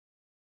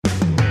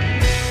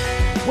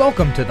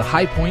Welcome to the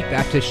High Point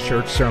Baptist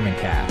Church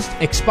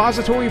Sermoncast,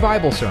 expository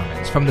Bible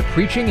sermons from the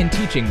preaching and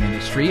teaching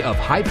ministry of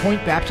High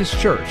Point Baptist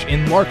Church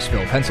in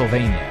Larksville,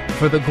 Pennsylvania,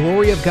 for the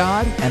glory of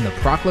God and the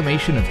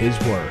proclamation of His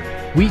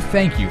Word. We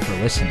thank you for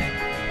listening.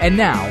 And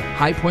now,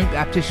 High Point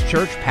Baptist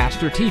Church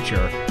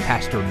pastor-teacher,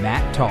 Pastor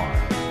Matt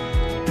Tarr.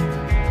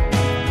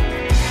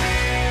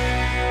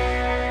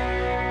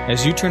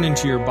 As you turn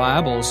into your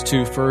Bibles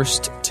to 1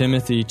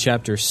 Timothy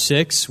chapter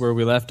 6, where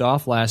we left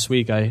off last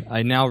week,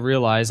 I now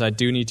realize I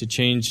do need to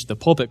change the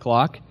pulpit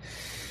clock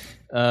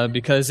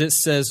because it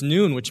says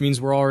noon, which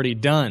means we're already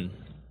done.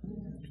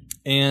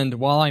 And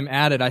while I'm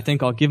at it, I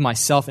think I'll give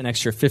myself an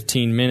extra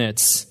 15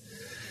 minutes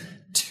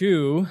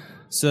so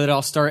that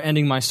I'll start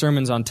ending my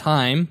sermons on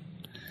time.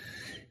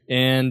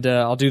 And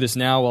I'll do this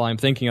now while I'm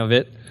thinking of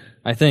it.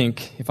 I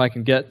think, if I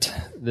can get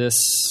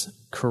this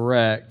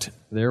correct,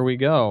 there we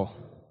go.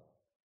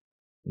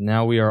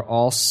 Now we are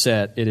all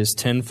set. It is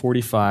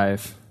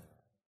 10:45.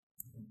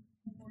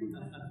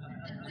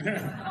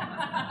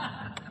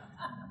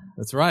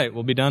 That's right.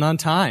 We'll be done on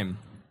time.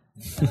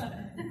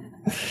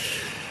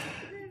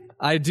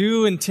 I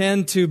do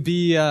intend to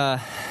be,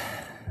 a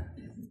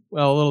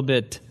little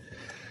bit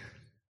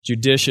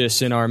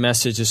judicious in our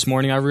message this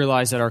morning. I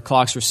realize that our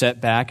clocks were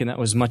set back, and that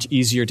was much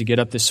easier to get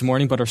up this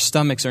morning, but our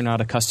stomachs are not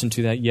accustomed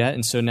to that yet,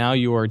 and so now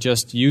you are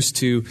just used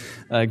to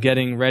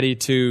getting ready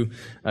to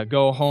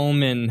go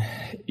home and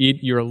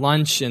eat your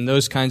lunch and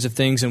those kinds of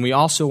things, and we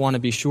also want to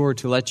be sure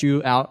to let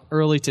you out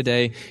early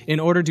today in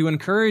order to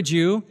encourage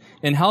you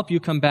and help you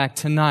come back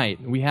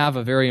tonight. We have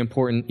a very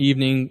important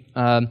evening.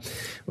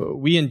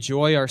 We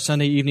enjoy our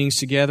Sunday evenings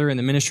together in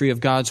the ministry of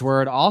God's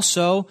Word,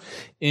 also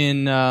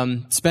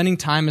in spending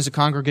time as a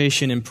congregation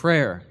in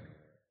prayer.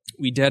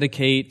 We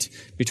dedicate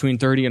between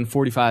 30 and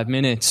 45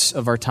 minutes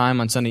of our time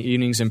on Sunday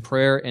evenings in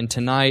prayer. And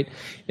tonight,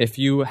 if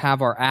you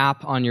have our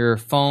app on your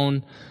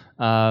phone,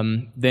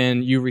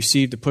 then you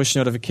received a push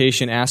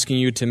notification asking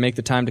you to make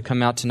the time to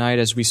come out tonight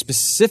as we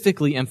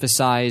specifically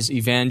emphasize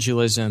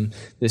evangelism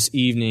this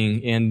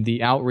evening in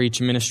the outreach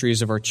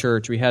ministries of our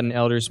church. We had an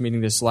elders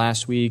meeting this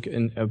last week,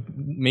 and a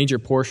major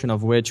portion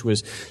of which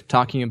was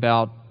talking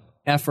about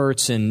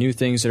efforts and new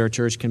things that our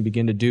church can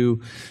begin to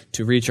do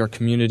to reach our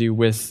community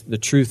with the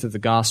truth of the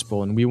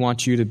gospel. And we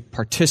want you to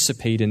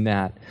participate in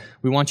that.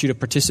 We want you to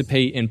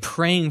participate in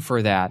praying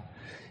for that,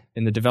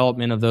 in the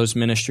development of those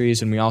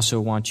ministries, and we also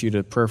want you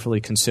to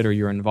prayerfully consider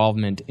your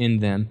involvement in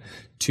them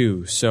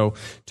too. So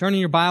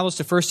turning your Bibles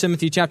to 1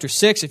 Timothy chapter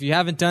 6, if you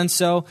haven't done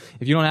so,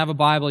 if you don't have a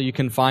Bible, you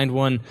can find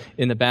one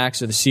in the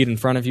backs of the seat in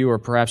front of you, or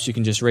perhaps you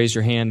can just raise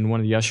your hand and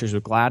one of the ushers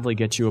will gladly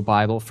get you a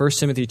Bible. 1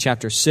 Timothy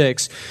chapter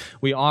 6,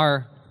 we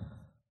are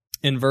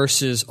in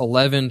verses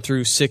 11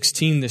 through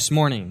 16 this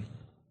morning.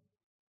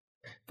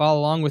 Follow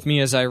along with me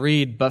as I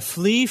read. But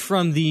flee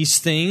from these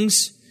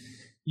things,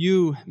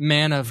 you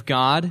man of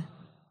God,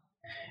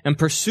 and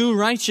pursue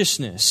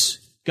righteousness,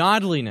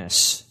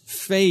 godliness,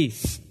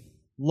 faith,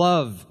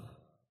 love,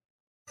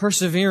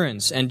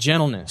 perseverance, and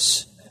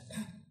gentleness.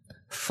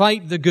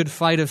 Fight the good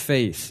fight of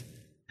faith.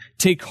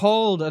 Take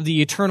hold of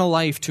the eternal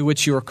life to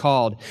which you are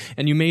called,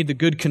 and you made the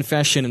good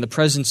confession in the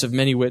presence of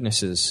many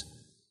witnesses.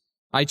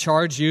 I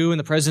charge you in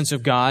the presence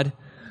of God,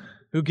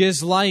 who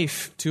gives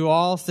life to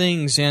all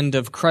things, and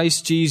of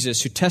Christ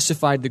Jesus, who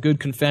testified the good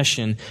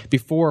confession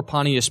before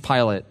Pontius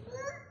Pilate,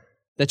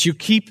 that you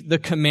keep the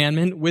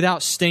commandment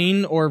without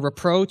stain or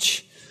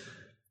reproach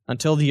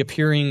until the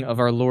appearing of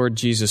our Lord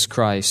Jesus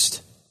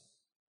Christ,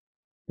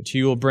 which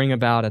He will bring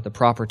about at the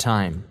proper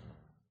time.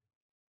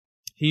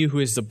 He who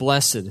is the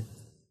blessed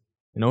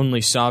and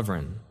only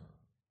sovereign,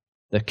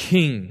 the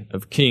King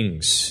of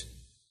kings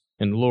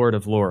and Lord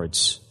of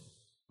lords,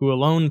 who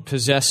alone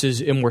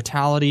possesses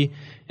immortality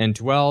and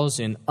dwells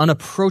in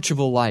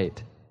unapproachable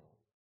light,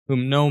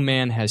 whom no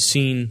man has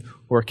seen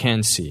or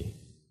can see.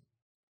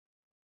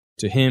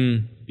 To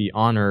Him be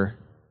honor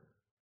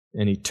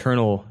and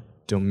eternal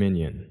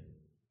dominion.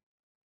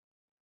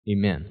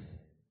 Amen.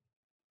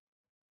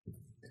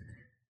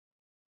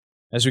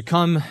 As we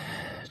come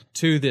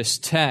to this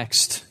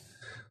text,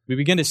 we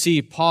begin to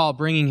see Paul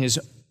bringing his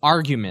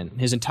argument,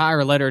 his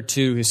entire letter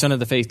to his son of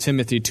the faith,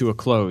 Timothy, to a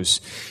close.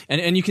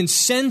 And you can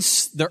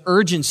sense the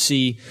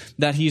urgency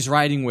that he's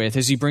writing with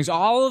as he brings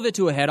all of it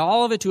to a head,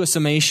 all of it to a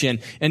summation.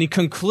 And he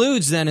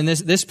concludes then in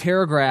this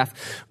paragraph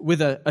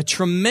with a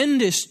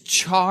tremendous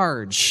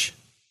charge.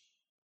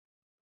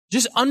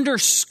 Just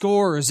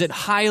underscores, it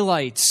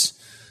highlights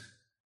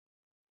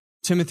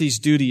Timothy's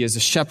duty as a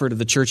shepherd of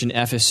the church in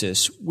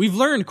Ephesus. We've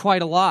learned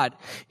quite a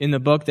lot in the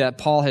book that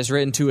Paul has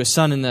written to his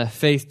son in the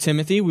faith,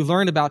 Timothy. We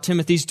learned about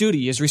Timothy's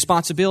duty, his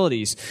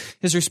responsibilities,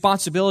 his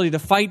responsibility to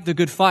fight the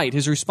good fight,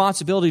 his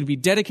responsibility to be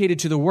dedicated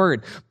to the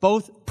Word,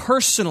 both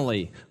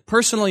personally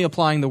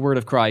applying the Word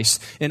of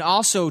Christ, and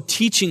also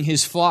teaching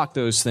his flock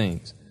those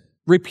things.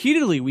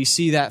 Repeatedly, we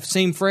see that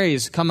same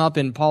phrase come up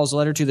in Paul's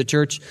letter to the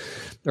church,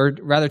 or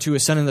rather to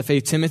his son in the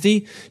faith,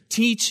 Timothy.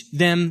 Teach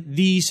them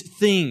these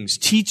things.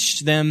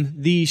 Teach them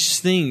these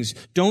things.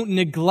 Don't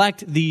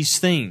neglect these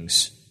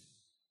things.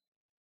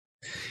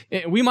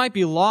 We might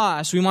be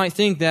lost. We might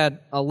think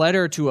that a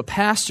letter to a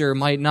pastor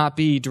might not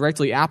be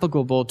directly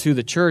applicable to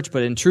the church,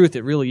 but in truth,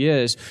 it really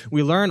is.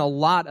 We learn a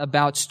lot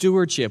about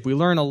stewardship. We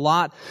learn a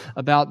lot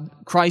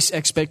about Christ's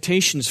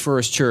expectations for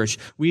His church.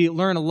 We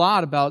learn a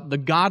lot about the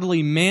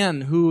godly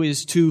man who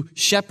is to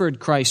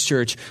shepherd Christ's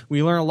church.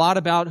 We learn a lot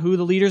about who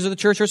the leaders of the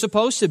church are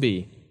supposed to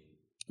be.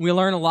 We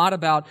learn a lot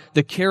about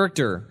the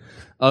character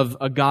of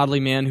a godly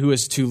man who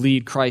is to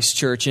lead Christ's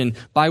church, and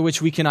by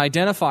which we can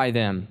identify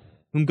them,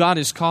 whom God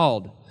has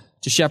called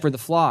to shepherd the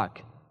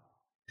flock.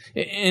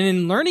 And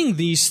in learning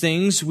these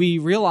things, we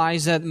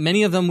realize that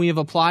many of them we have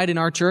applied in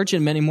our church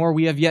and many more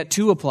we have yet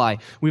to apply.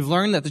 We've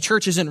learned that the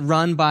church isn't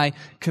run by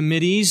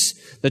committees.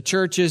 The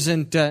church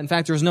isn't, in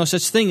fact, there's no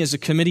such thing as a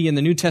committee in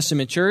the New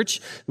Testament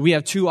church. We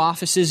have 2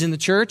 offices in the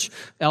church,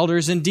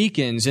 elders and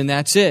deacons, and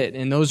that's it.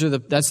 And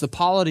that's the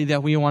polity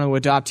that we want to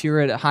adopt here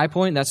at High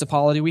Point. That's the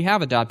polity we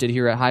have adopted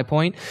here at High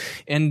Point.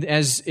 And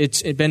as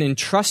it's been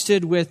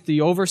entrusted with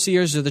the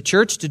overseers of the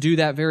church to do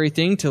that very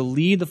thing, to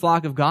lead the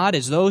flock of God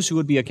as those who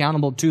would be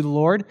accountable to the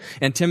Lord,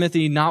 and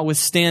Timothy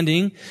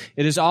notwithstanding,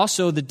 it is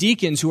also the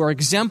deacons who are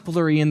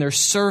exemplary in their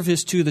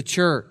service to the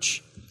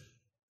church,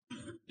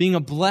 being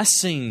a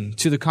blessing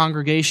to the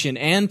congregation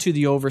and to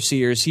the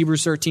overseers,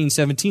 Hebrews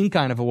 13:17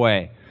 kind of a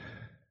way,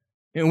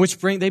 in which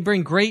they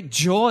bring great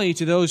joy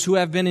to those who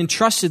have been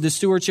entrusted the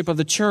stewardship of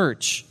the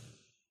church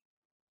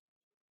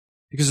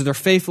because of their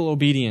faithful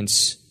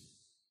obedience,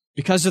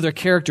 because of their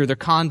character, their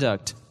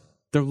conduct,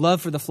 their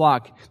love for the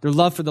flock, their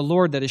love for the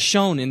Lord that is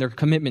shown in their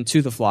commitment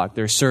to the flock,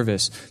 their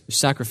service, their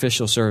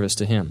sacrificial service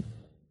to Him.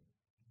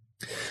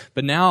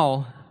 But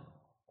now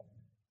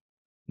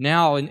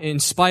in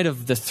spite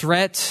of the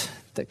threat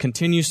that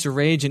continues to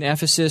rage in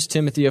Ephesus,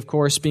 Timothy, of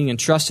course, being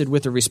entrusted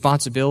with the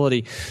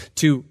responsibility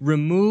to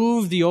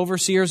remove the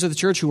overseers of the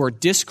church who are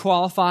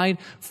disqualified,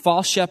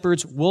 false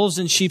shepherds, wolves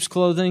in sheep's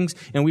clothing.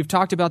 And we've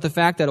talked about the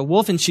fact that a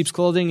wolf in sheep's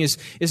clothing is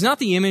not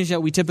the image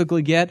that we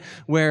typically get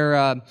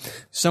where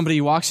somebody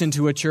walks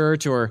into a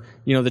church, or,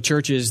 the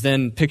church is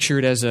then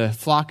pictured as a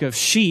flock of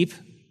sheep,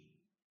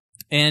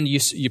 and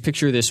you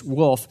picture this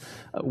wolf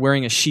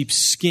wearing a sheep's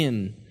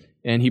skin,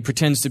 and he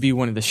pretends to be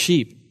one of the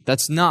sheep.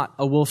 That's not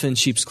a wolf in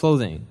sheep's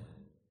clothing.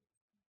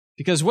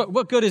 Because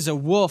what good is a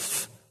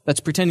wolf that's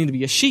pretending to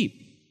be a sheep?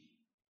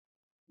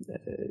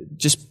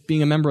 Just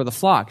being a member of the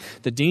flock.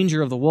 The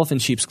danger of the wolf in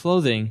sheep's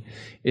clothing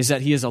is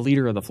that he is a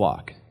leader of the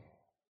flock.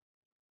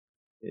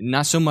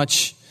 Not so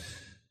much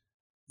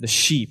the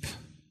sheep.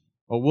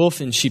 A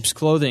wolf in sheep's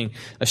clothing,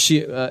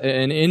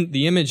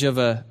 the image of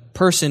a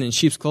person in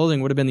sheep's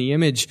clothing would have been the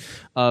image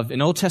of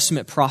an Old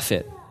Testament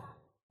prophet,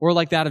 or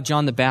like that of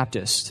John the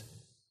Baptist.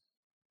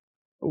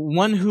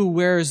 One who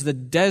wears the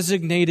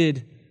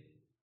designated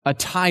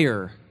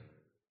attire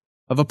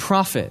of a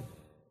prophet,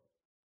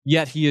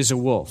 yet he is a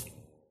wolf.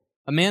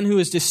 A man who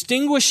is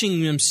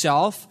distinguishing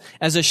himself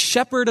as a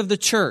shepherd of the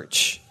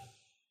church.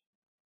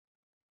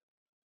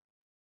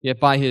 Yet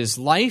by his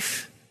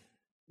life,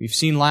 we've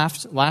seen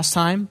last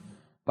time,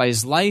 by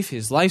his life,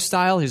 his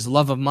lifestyle, his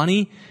love of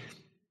money,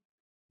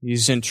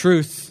 he's in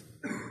truth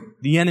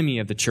the enemy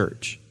of the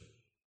church.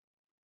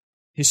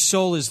 His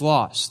soul is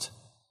lost.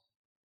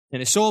 And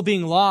his soul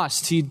being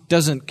lost, he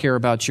doesn't care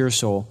about your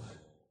soul.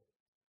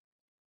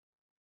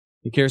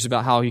 He cares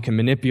about how he can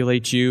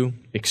manipulate you,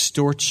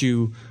 extort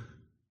you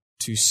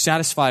to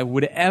satisfy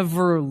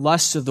whatever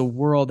lusts of the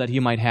world that he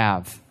might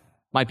have.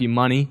 Might be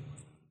money.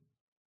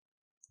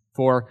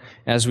 For,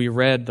 as we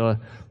read,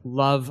 the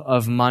love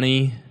of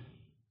money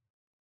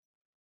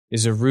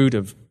is a root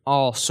of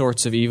all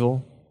sorts of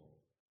evil.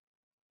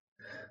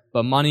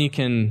 But money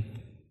can,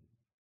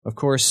 of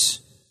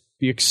course,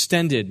 be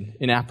extended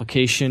in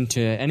application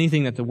to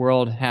anything that the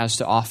world has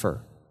to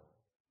offer.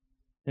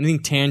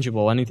 Anything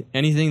tangible,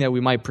 anything that we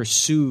might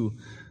pursue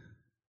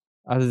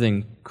other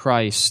than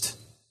Christ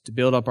to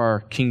build up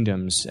our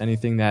kingdoms,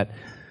 anything that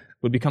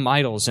would become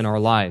idols in our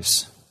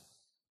lives.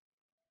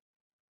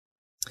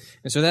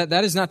 And so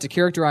that is not to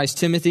characterize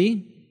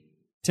Timothy.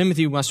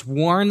 Timothy must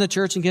warn the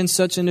church against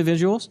such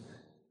individuals.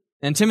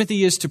 And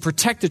Timothy is to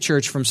protect the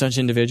church from such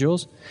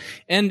individuals.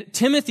 And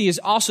Timothy is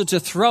also to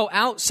throw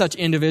out such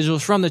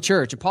individuals from the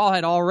church. Paul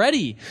had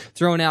already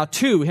thrown out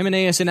 2,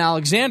 Hymenaeus and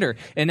Alexander,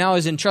 and now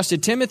has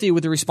entrusted Timothy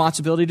with the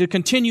responsibility to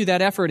continue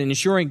that effort in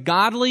ensuring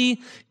godly,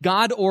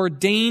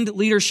 God-ordained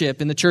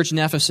leadership in the church in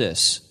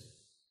Ephesus.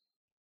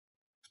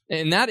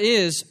 And that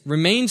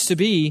remains to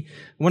be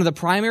one of the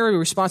primary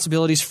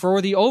responsibilities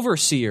for the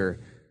overseer,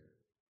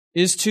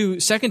 is to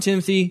 2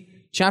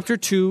 Timothy chapter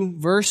 2,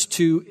 verse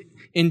 2,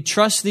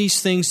 entrust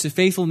these things to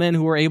faithful men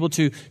who are able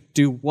to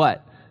do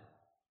what?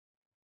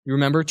 You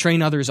remember,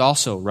 train others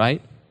also,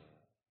 right?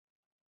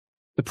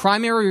 The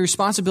primary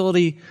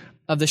responsibility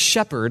of the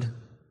shepherd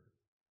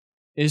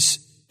is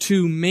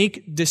to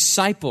make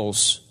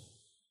disciples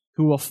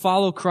who will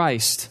follow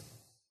Christ,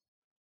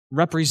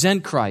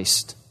 represent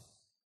Christ,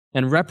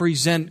 and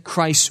represent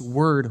Christ's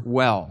word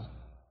well,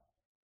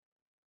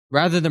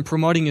 rather than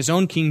promoting his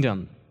own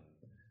kingdom,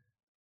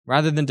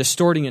 rather than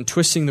distorting and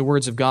twisting the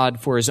words of God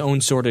for his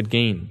own sordid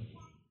gain.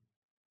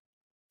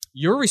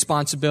 Your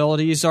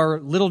responsibilities are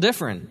a little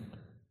different.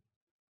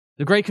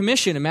 The Great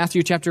Commission in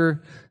Matthew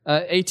chapter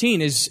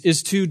 18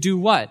 is to do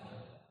what?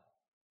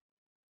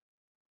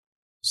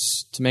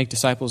 It's to make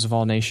disciples of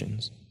all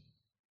nations.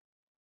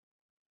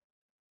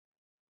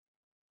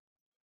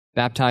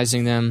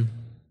 Baptizing them,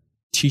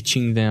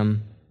 teaching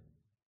them.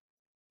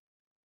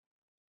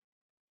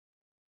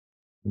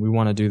 We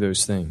want to do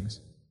those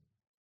things.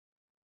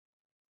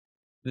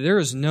 There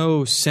is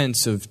no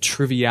sense of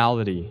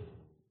triviality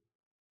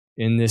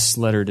in this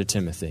letter to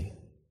Timothy.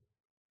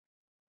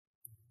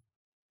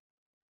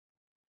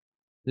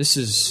 This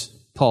is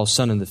Paul's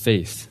son in the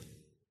faith.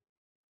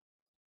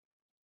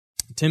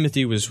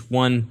 Timothy was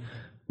one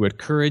who had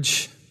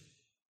courage.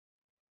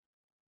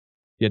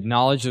 He had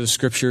knowledge of the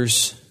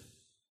Scriptures.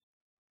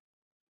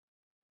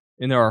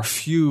 And there are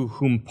few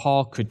whom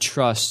Paul could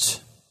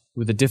trust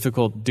with the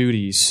difficult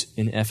duties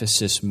in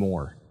Ephesus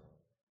more.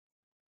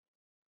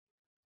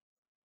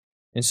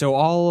 And so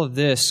all of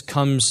this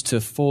comes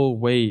to full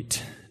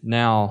weight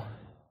now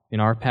in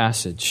our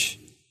passage.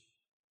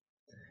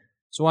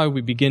 That's why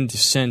we begin to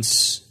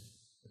sense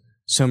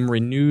some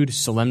renewed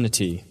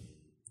solemnity.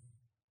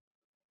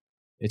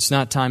 It's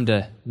not time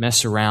to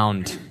mess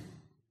around.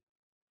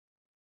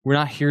 We're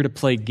not here to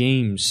play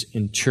games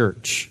in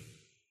church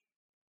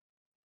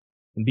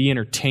and be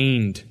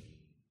entertained.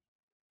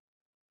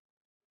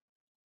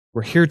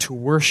 We're here to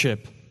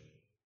worship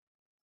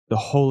the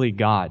holy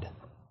God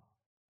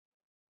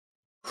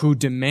who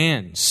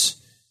demands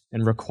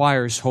and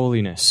requires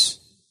holiness.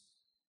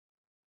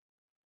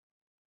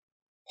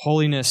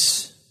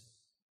 Holiness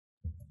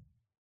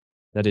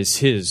that is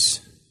His,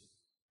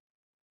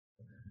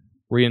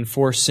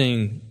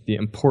 reinforcing the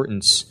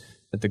importance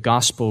that the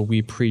gospel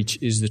we preach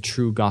is the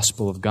true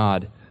gospel of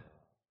God,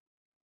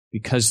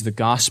 because the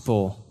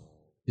gospel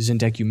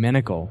isn't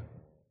ecumenical.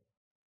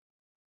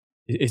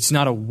 It's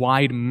not a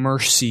wide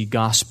mercy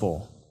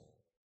gospel.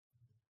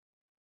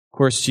 Of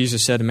course,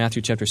 Jesus said in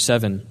Matthew chapter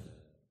 7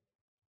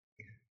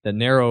 that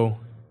narrow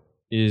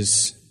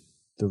is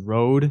the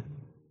road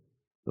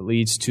that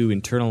leads to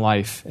eternal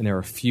life, and there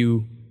are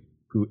few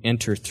who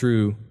enter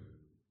through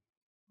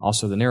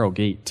also the narrow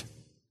gate.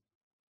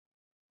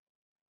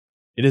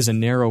 It is a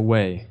narrow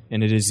way,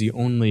 and it is the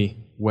only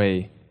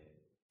way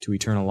to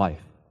eternal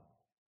life.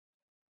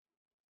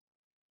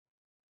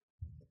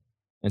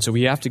 And so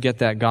we have to get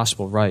that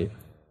gospel right.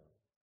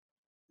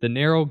 The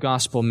narrow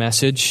gospel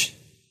message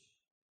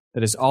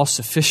that is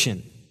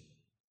all-sufficient.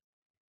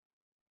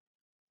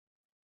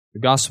 The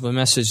gospel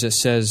message that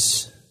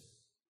says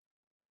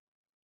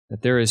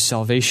that there is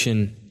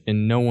salvation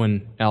in no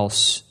one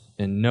else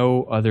and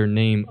no other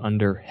name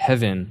under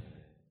heaven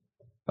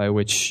by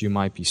which you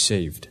might be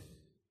saved.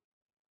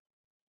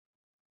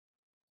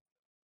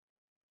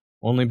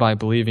 Only by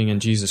believing in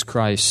Jesus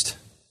Christ,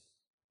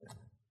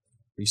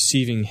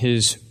 receiving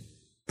His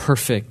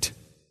perfect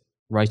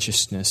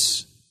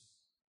righteousness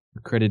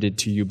accredited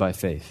to you by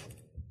faith.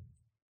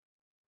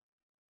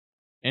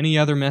 Any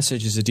other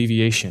message is a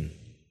deviation.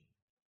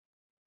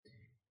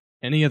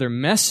 Any other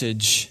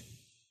message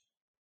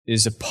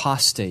is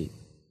apostate.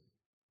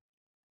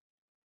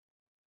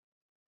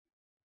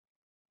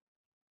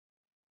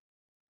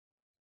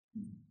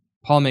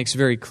 Paul makes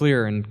very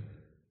clear in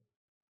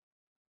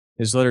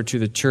his letter to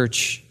the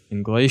church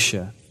in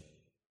Galatia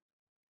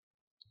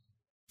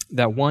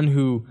that one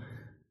who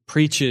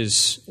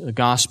preaches the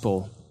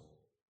gospel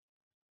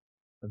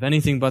of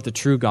anything but the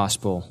true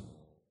gospel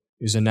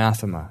is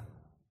anathema.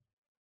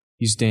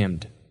 He's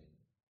damned.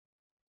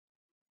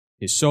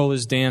 His soul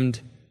is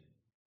damned,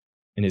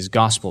 and his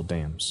gospel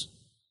damns.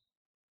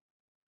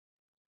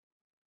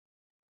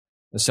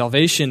 The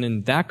salvation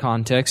in that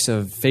context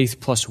of faith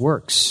plus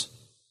works.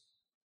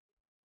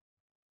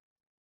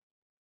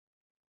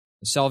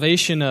 The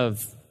salvation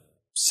of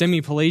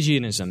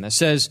semi-Pelagianism that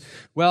says,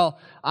 well,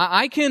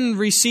 I can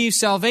receive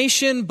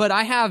salvation, but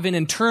I have an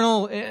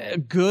internal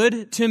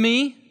good to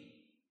me.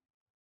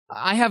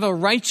 I have a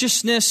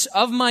righteousness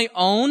of my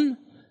own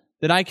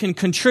that I can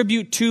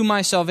contribute to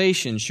my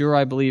salvation. Sure,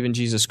 I believe in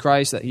Jesus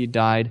Christ, that He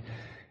died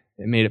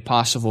and made it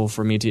possible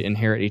for me to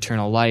inherit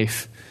eternal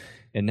life.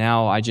 And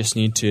now I just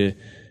need to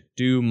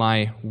do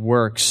my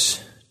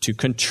works to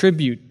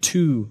contribute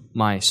to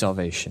my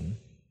salvation.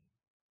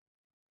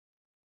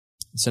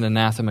 It's an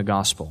anathema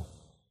gospel.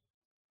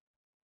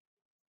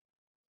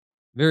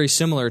 Very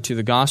similar to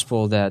the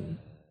gospel that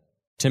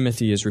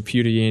Timothy is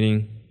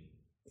repudiating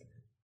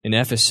in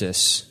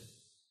Ephesus.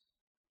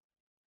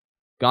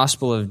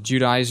 Gospel of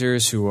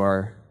Judaizers who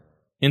are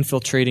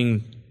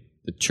infiltrating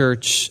the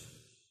church,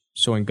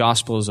 sowing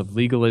gospels of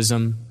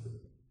legalism.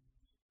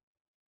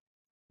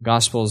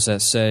 Gospels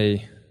that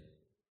say,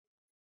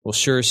 well,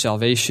 sure,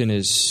 salvation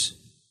is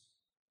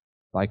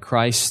by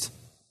Christ,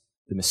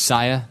 the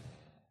Messiah.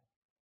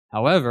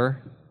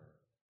 However,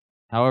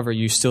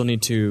 you still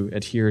need to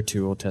adhere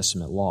to Old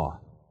Testament law.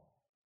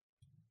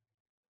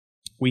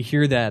 We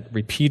hear that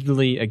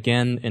repeatedly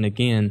again and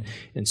again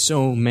in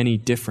so many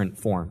different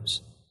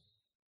forms.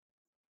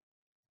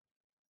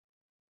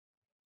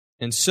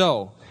 And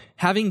so,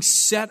 having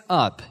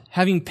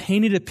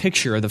painted a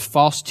picture of the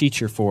false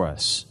teacher for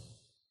us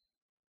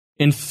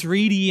in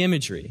 3D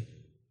imagery,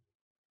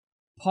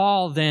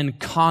 Paul then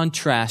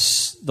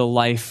contrasts the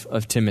life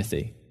of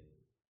Timothy.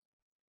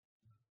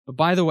 But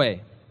by the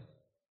way,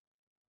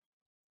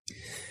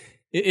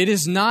 it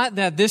is not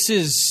that this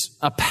is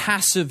a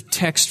passive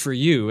text for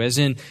you, as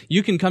in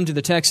you can come to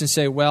the text and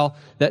say, well,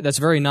 that's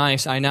very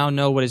nice. I now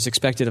know what is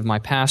expected of my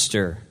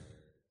pastor.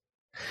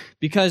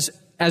 Because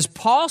as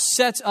Paul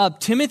sets up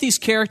Timothy's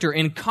character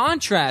in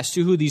contrast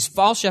to who these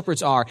false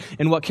shepherds are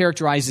and what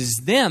characterizes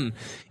them,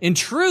 in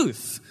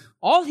truth,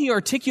 all he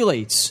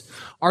articulates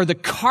are the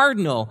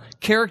cardinal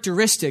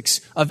characteristics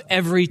of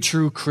every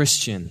true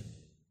Christian.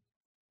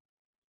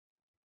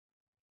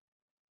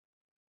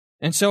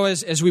 And so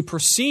as we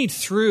proceed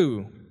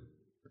through,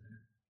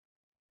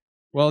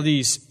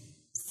 these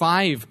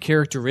 5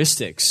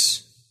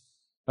 characteristics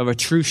of a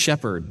true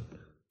shepherd,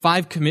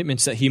 5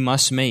 commitments that he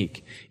must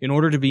make in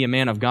order to be a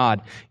man of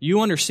God, you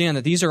understand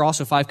that these are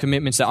also 5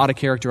 commitments that ought to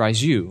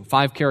characterize you,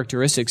 5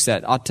 characteristics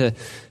that ought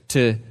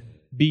to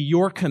be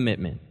your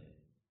commitment.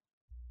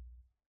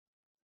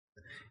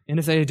 And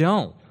if they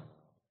don't,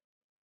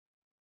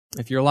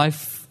 if your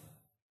life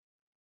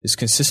is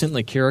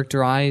consistently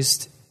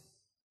characterized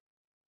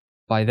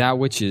by that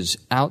which is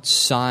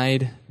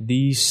outside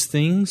these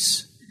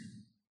things,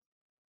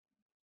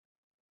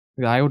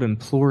 I would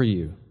implore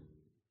you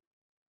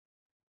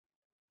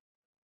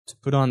to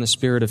put on the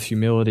spirit of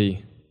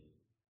humility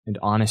and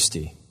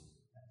honesty.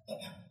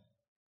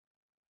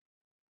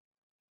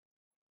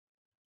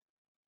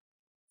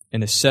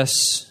 And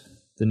assess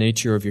the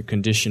nature of your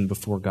condition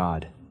before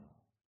God.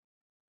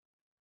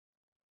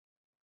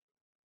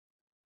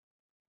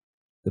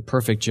 The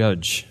perfect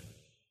judge,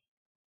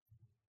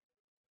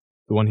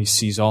 the one who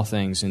sees all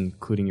things,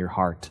 including your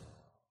heart,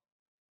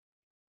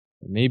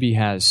 maybe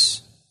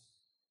has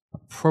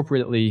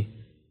appropriately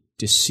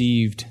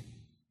deceived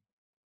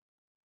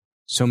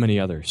so many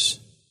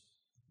others,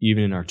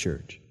 even in our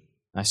church.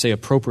 I say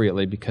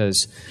appropriately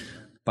because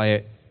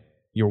by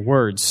your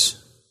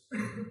words,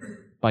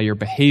 by your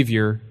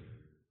behavior,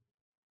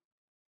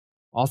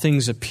 all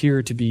things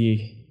appear to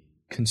be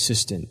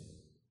consistent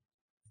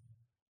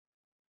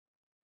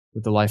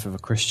with the life of a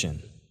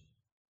Christian.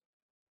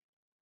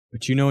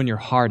 But you know in your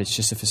heart it's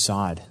just a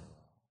facade.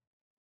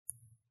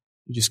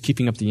 You're just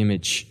keeping up the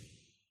image.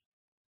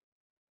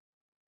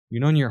 You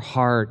know in your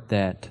heart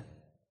that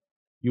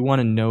you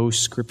want to know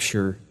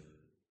Scripture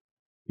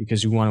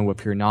because you want to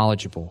appear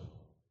knowledgeable.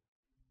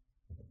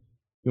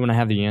 You want to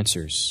have the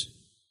answers.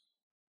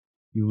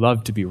 You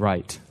love to be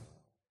right,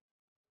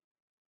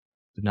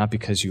 but not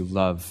because you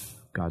love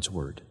God's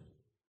Word.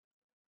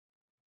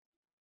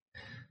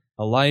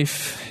 A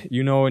life,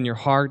 you know in your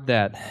heart,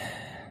 that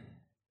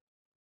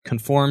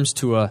conforms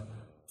to a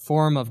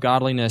form of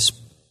godliness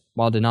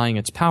while denying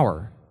its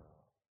power.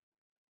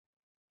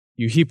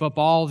 You heap up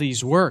all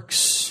these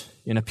works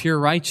and appear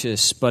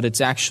righteous, but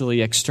it's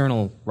actually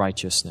external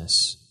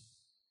righteousness.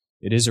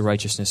 It is a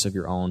righteousness of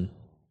your own.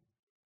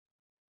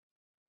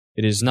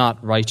 It is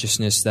not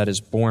righteousness that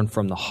is born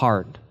from the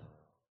heart,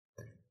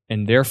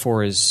 and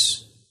therefore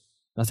is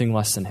nothing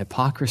less than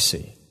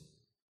hypocrisy.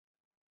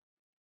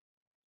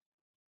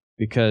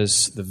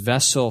 Because the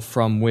vessel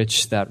from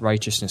which that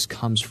righteousness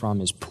comes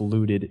from is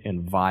polluted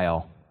and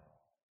vile.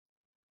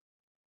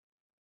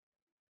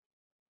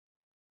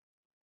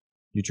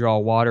 You draw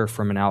water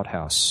from an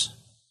outhouse.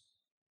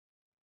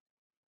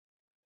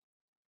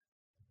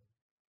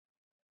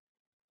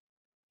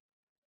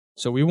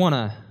 So we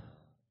want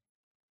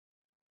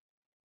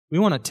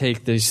to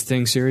take these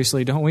things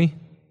seriously, don't we?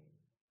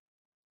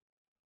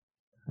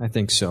 I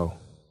think so.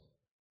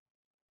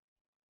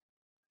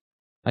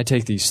 I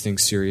take these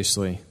things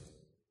seriously.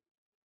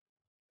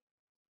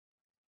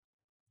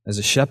 As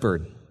a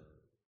shepherd,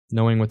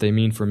 knowing what they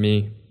mean for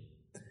me,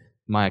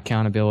 my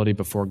accountability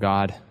before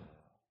God,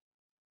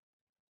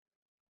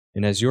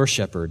 and as your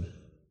shepherd,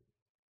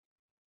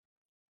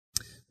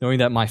 knowing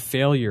that my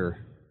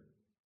failure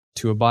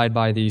to abide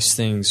by these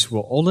things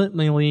will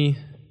ultimately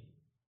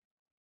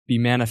be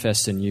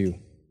manifest in you.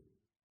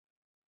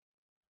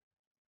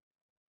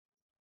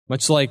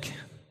 Much like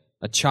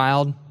a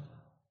child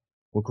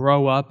will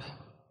grow up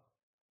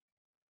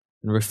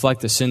and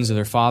reflect the sins of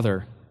their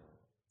father,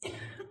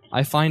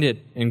 I find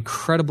it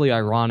incredibly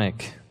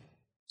ironic,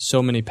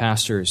 so many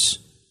pastors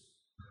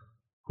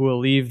who will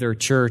leave their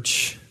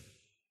church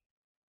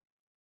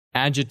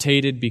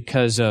agitated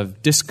because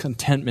of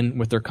discontentment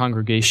with their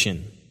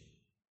congregation.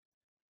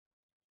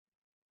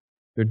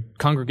 Their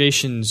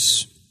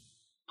congregation's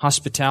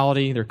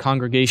hospitality, their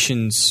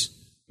congregation's,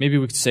 maybe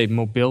we could say,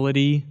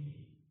 mobility,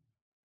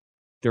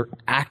 their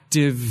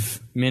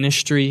active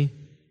ministry,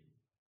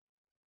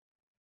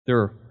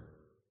 their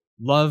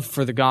love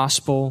for the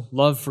gospel,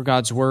 love for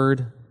God's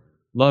word,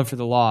 love for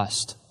the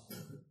lost.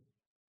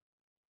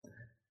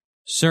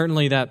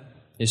 Certainly that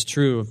is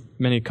true of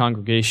many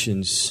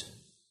congregations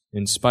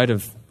in spite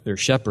of their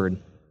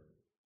shepherd.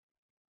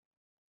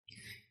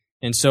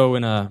 And so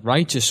in a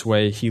righteous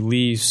way, he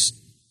leaves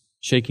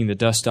shaking the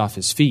dust off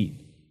his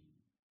feet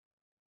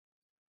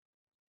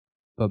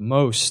But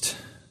most,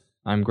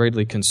 I'm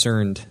greatly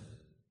concerned,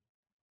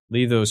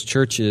 leave those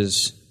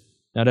churches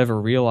not ever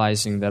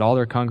realizing that all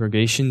their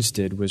congregations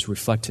did was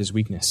reflect his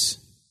weakness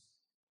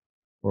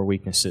or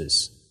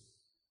weaknesses.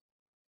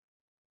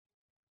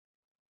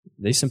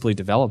 They simply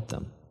developed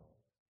them.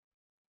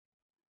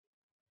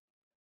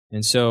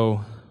 And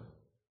so,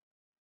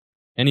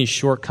 any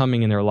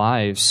shortcoming in their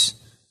lives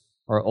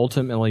are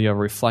ultimately a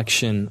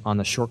reflection on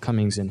the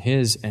shortcomings in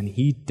his, and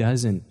he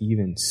doesn't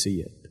even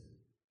see it.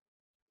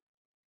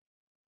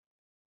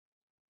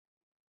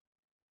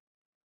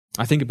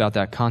 I think about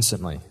that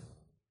constantly.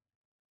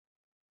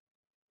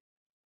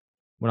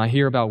 When I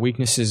hear about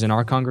weaknesses in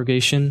our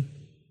congregation,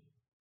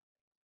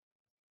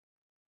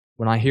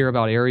 when I hear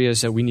about areas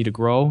that we need to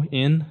grow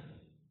in,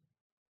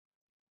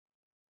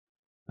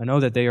 I know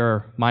that they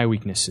are my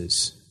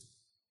weaknesses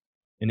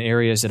in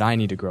areas that I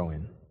need to grow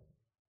in.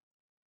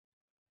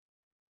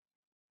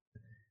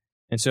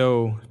 And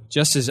so,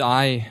 just as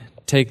I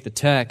take the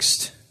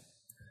text,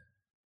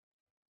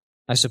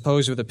 I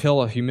suppose with a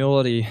pill of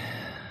humility,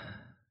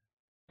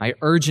 I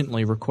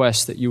urgently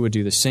request that you would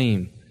do the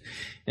same.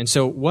 And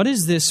so, what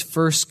is this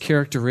first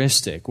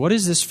characteristic? What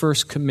is this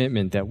first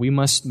commitment that we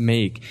must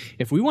make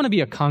if we want to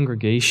be a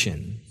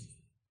congregation,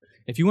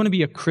 if you want to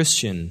be a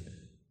Christian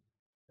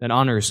that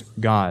honors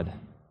God,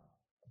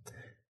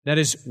 that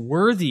is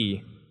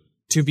worthy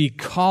to be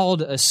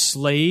called a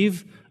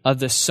slave of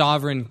the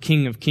sovereign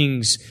King of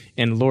Kings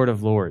and Lord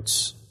of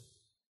Lords?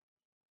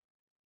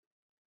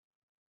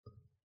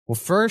 Well,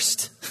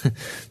 first,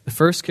 the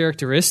first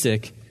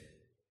characteristic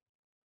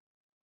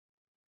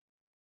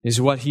is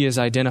what he has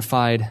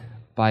identified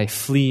by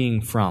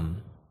fleeing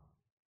from.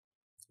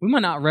 We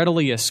might not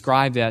readily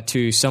ascribe that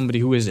to somebody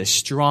who is a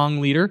strong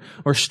leader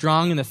or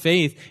strong in the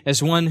faith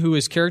as one who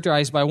is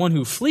characterized by one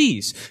who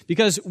flees.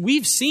 Because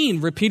we've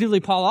seen repeatedly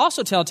Paul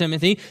also tell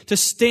Timothy to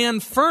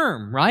stand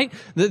firm, right?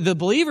 The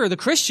believer, the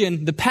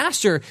Christian, the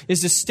pastor is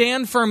to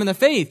stand firm in the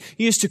faith.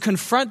 He is to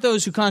confront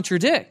those who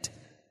contradict.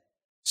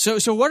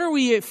 So what are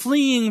we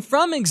fleeing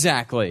from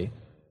exactly?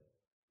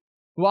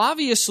 Well,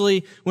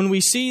 obviously, when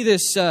we see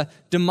this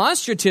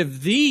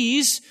demonstrative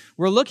these,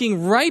 we're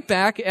looking right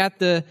back at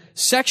the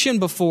section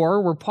before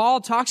where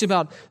Paul talks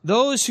about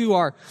those who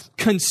are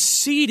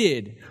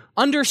conceited,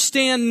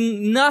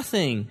 understand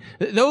nothing,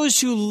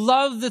 those who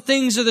love the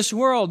things of this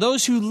world,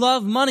 those who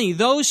love money,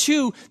 those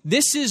who,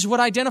 this is what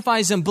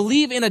identifies them,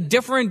 believe in a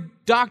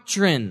different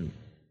doctrine.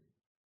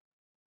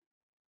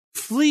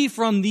 Flee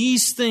from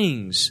these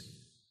things.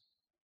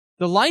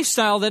 The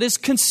lifestyle that is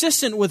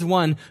consistent with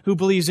one who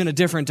believes in a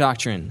different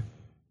doctrine.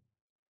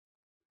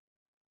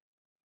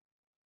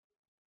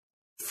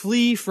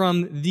 Flee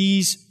from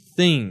these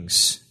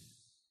things.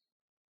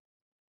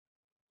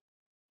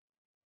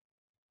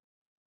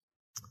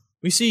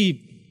 We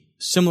see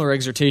similar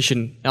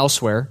exhortation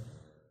elsewhere.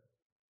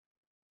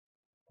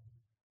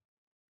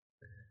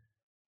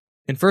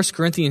 In 1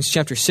 Corinthians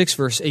chapter 6,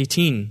 verse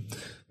 18,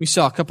 we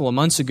saw a couple of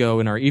months ago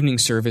in our evening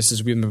service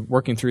as we've been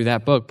working through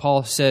that book,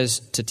 Paul says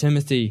to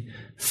Timothy,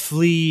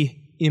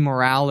 flee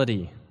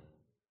immorality.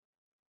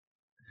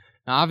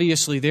 Now,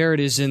 obviously, there it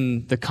is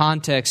in the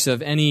context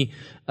of any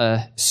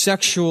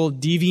sexual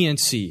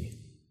deviancy.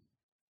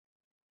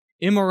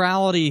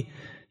 Immorality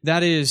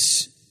that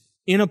is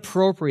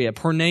inappropriate,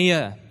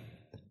 porneia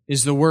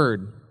is the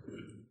word,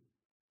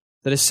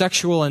 that is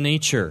sexual in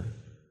nature.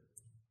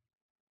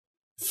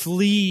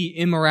 Flee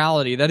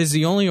immorality. That is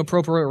the only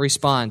appropriate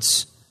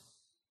response.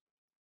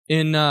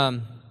 In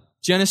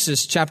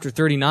Genesis chapter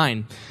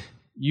 39,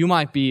 you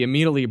might be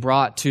immediately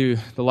brought to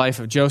the life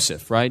of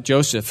Joseph, right?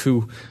 Joseph,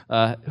 who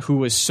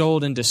was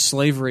sold into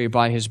slavery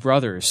by his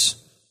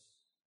brothers.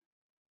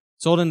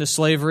 Sold into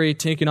slavery,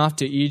 taken off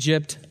to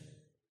Egypt.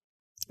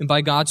 And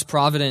by God's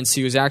providence,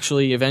 he was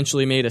actually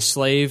eventually made a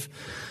slave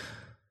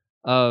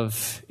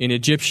of an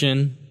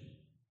Egyptian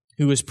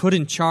who was put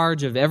in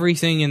charge of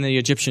everything in the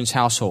Egyptian's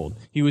household.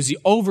 He was the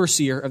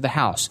overseer of the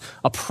house,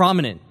 a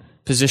prominent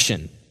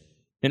position.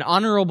 An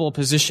honorable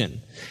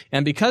position.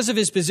 And because of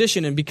his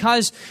position and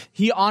because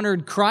he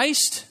honored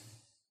Christ,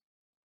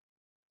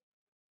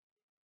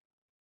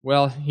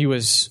 well, he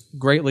was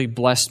greatly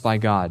blessed by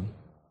God.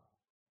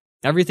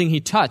 Everything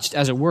he touched,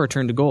 as it were,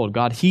 turned to gold.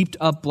 God heaped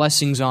up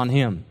blessings on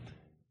him.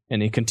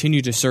 And he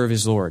continued to serve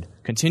his Lord,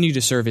 continued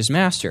to serve his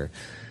master.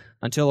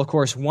 Until, of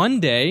course, one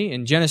day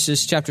in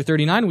Genesis chapter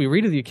 39, we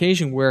read of the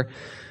occasion where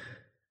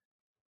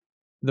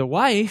the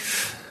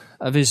wife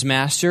of his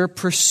master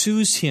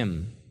pursues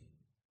him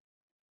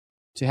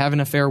to have an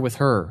affair with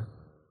her.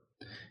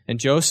 And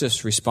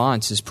Joseph's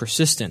response is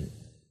persistent.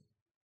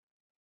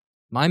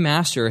 My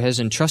master has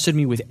entrusted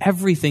me with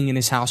everything in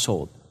his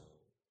household,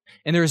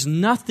 and there is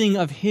nothing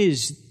of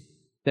his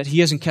that he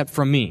hasn't kept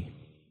from me,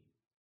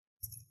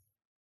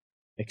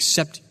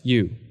 except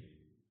you,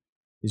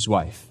 his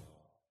wife,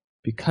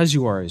 because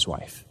you are his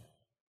wife.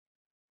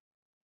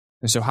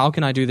 And so how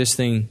can I do this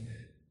thing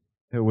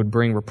that would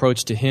bring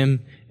reproach to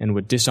him and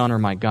would dishonor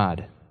my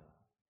God?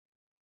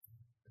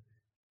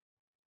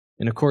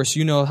 And of course,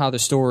 you know how the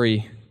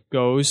story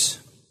goes.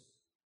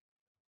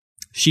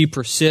 She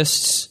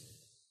persists.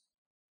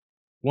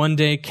 one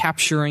day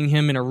capturing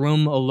him in a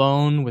room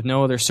alone with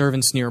no other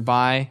servants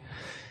nearby.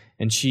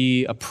 And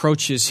she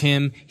approaches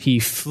him. He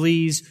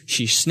flees.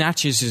 She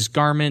snatches his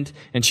garment,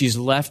 and she's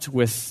left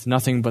with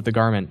nothing but the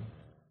garment.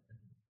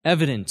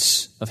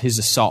 Evidence of his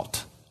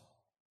assault.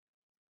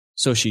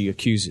 So she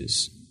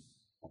accuses.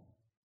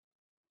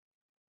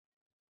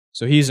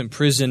 So he is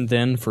imprisoned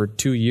then for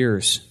 2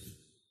 years.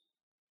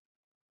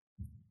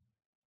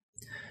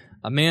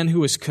 A man who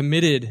was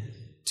committed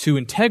to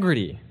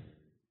integrity,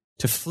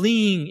 to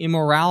fleeing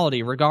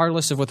immorality,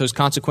 regardless of what those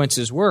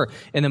consequences were.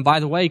 And then, by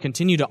the way,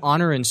 continue to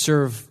honor and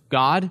serve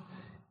God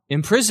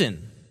in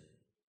prison.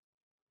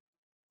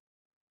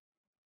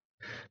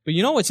 But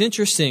you know what's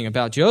interesting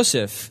about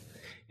Joseph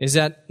is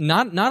that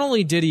not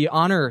only did he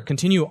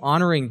continue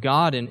honoring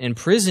God in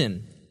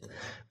prison,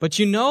 but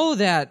you know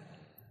that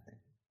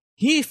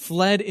he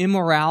fled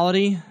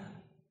immorality,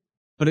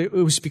 but it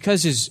was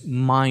because his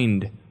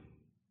mind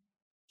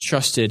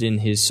trusted in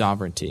his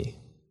sovereignty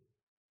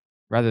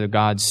rather than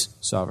God's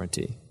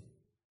sovereignty.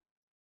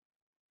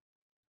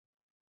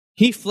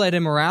 He fled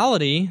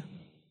immorality,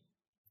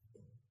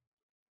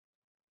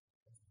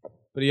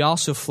 but he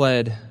also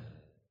fled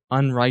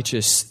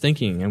unrighteous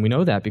thinking. And we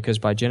know that because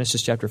by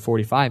Genesis chapter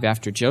 45,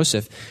 after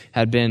Joseph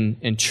had been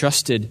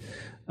entrusted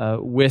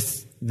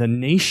with the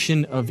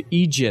nation of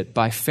Egypt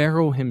by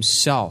Pharaoh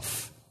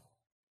himself,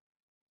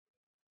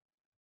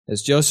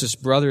 as Joseph's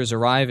brothers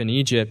arrive in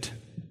Egypt,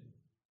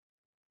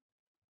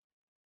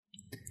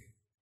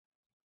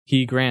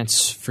 he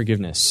grants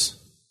forgiveness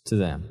to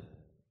them.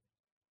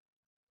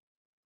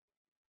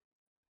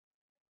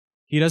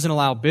 He doesn't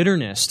allow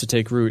bitterness to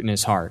take root in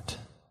his heart.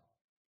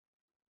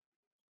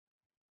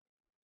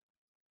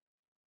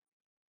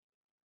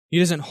 He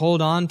doesn't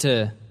hold on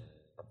to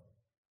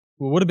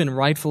what would have been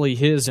rightfully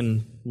his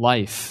in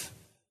life.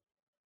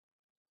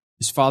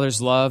 His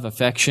father's love,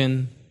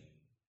 affection,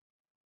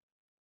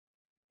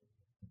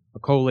 a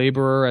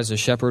co-laborer as a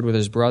shepherd with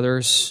his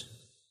brothers,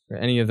 or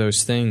any of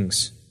those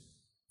things.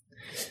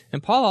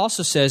 And Paul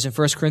also says in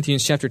 1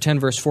 Corinthians chapter 10,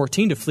 verse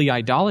 14, to flee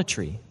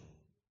idolatry.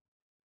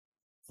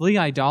 Flee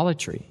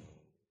idolatry.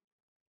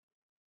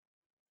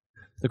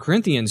 The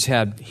Corinthians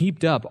had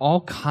heaped up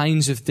all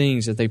kinds of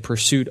things that they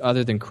pursued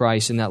other than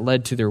Christ, and that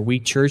led to their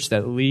weak church,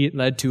 that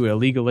led to a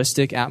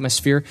legalistic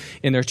atmosphere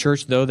in their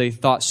church, though they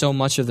thought so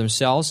much of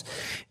themselves.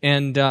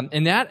 And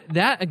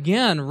that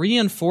again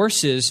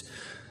reinforces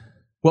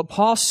what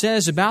Paul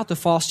says about the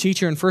false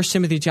teacher in 1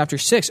 Timothy chapter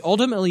 6.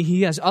 Ultimately,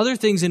 he has other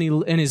things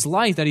in his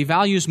life that he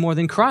values more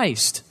than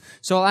Christ.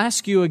 So I'll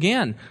ask you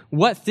again,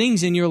 what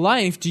things in your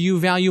life do you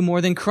value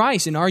more than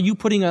Christ? And are you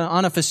putting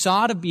on a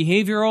facade of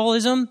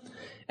behavioralism,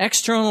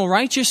 external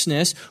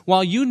righteousness,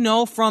 while you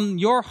know from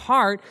your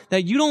heart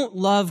that you don't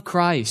love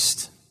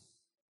Christ?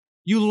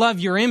 You love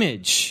your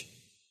image.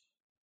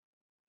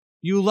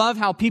 You love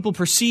how people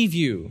perceive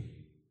you.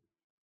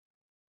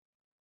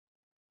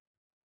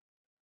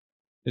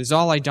 It is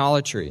all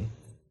idolatry.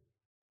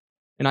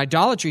 And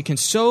idolatry can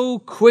so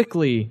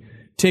quickly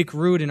take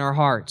root in our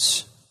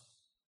hearts.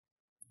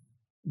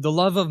 The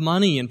love of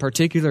money in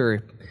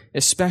particular,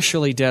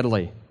 especially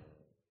deadly.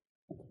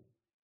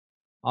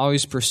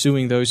 Always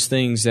pursuing those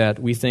things that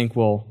we think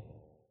will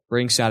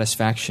bring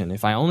satisfaction.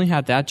 If I only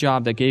had that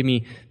job that gave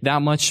me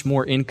that much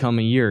more income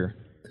a year,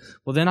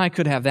 well, then I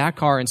could have that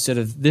car instead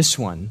of this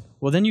one.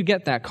 Well, then you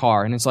get that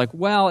car, and it's like,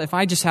 well, if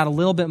I just had a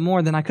little bit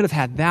more, then I could have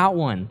had that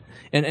one.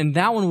 And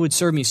that one would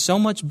serve me so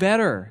much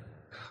better.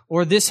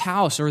 Or this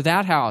house, or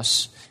that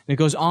house. And it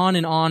goes on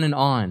and on and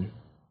on.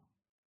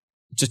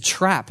 It's a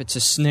trap. It's a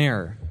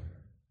snare.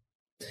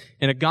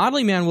 And a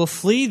godly man will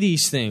flee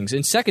these things.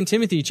 In 2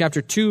 Timothy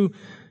chapter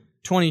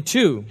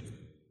 2:22,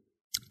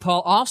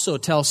 Paul also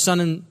tells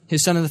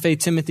his son of the faith,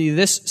 Timothy,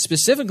 this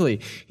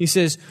specifically. He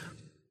says,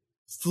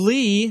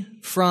 flee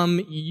from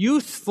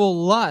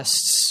youthful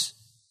lusts.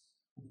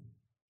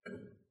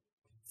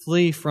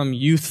 Flee from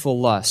youthful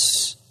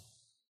lusts.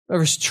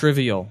 Whatever's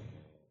trivial.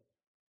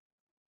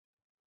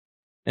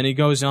 And he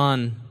goes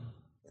on,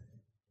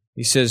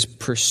 he says,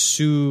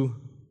 pursue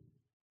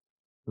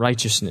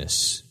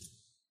righteousness,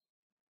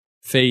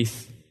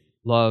 faith,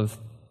 love,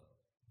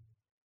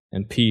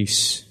 and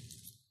peace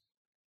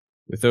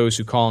with those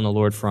who call on the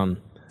Lord from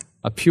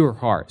a pure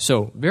heart.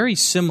 So very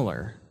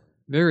similar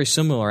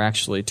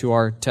actually to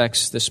our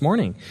text this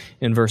morning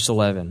in verse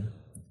 11.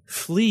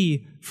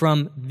 Flee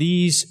from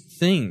these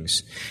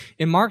things.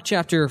 In Mark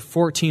chapter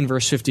 14,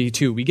 verse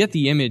 52, we get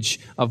the image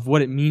of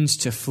what it means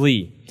to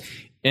flee.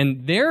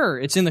 And there,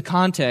 it's in the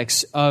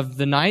context of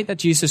the night that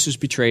Jesus was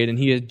betrayed, and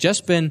he had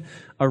just been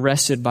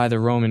arrested by the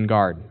Roman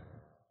guard.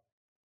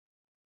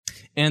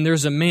 And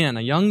there's a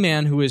young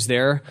man who is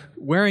there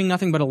wearing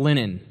nothing but a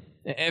linen.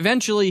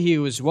 Eventually, he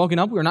was woken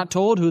up. We're not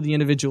told who the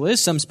individual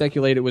is. Some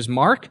speculate it was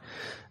Mark.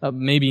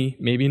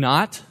 Maybe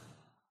not.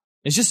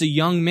 It's just a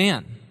young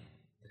man.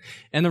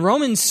 And the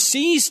Romans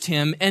seized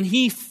him, and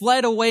he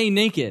fled away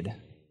naked.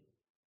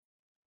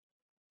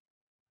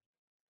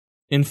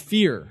 In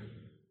fear.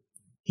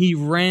 He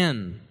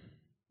ran.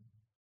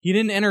 He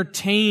didn't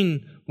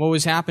entertain what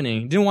was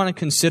happening. He didn't want to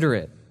consider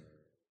it.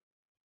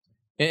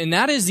 And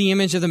that is the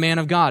image of the man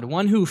of God,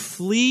 one who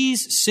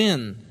flees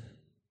sin.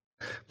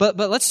 But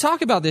let's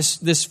talk about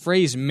this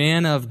phrase,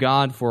 man of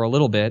God, for a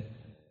little bit,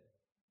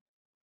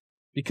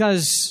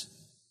 because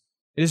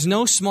it is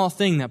no small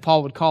thing that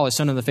Paul would call his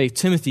son of the faith,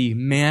 Timothy,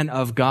 man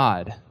of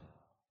God.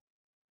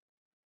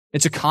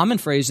 It's a common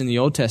phrase in the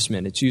Old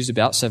Testament. It's used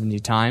about 70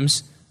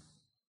 times.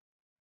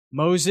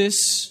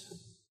 Moses,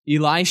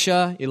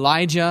 Elisha,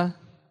 Elijah,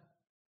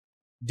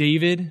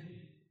 David,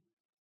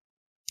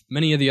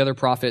 many of the other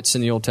prophets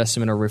in the Old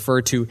Testament are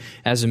referred to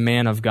as a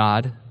man of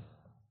God.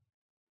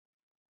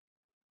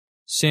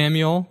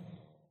 Samuel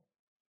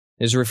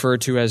is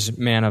referred to as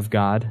man of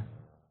God.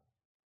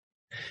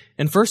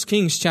 In 1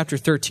 Kings chapter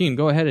 13,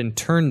 go ahead and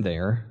turn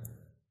there.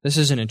 This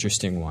is an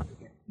interesting one.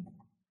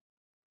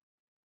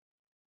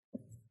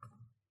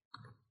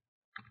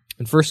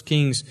 In 1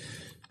 Kings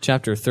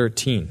chapter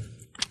 13,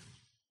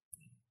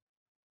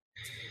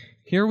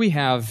 here we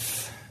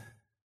have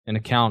an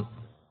account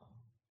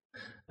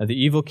of the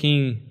evil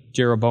king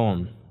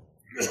Jeroboam,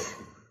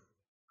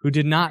 who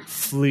did not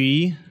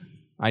flee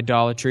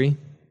idolatry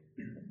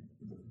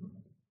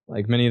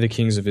like many of the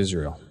kings of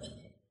Israel.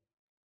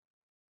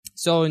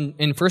 So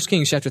in 1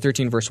 Kings chapter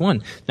 13, verse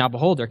 1, now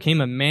behold, there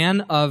came a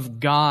man of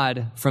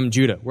God from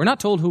Judah. We're not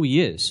told who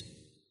he is.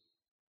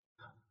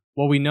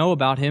 What we know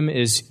about him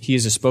is he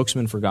is a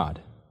spokesman for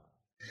God.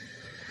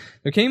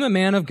 There came a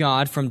man of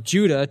God from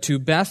Judah to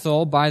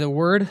Bethel by the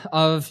word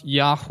of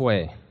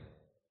Yahweh,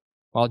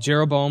 while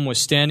Jeroboam was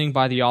standing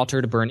by the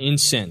altar to burn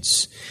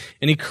incense.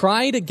 And he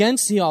cried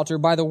against the altar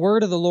by the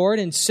word of the Lord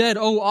and said,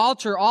 O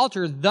altar,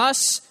 altar,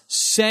 thus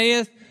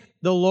saith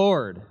the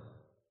Lord,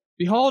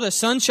 behold, a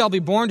son shall be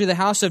born to the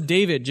house of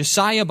David,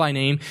 Josiah by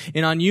name,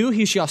 and on you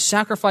he shall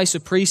sacrifice the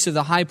priests of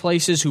the high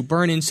places who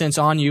burn incense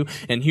on you,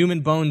 and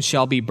human bones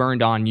shall be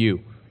burned on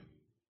you.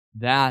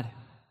 That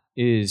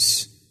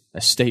is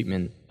a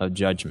statement of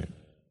judgment.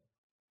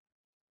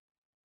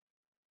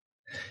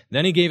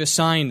 Then he gave a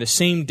sign the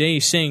same day,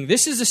 saying,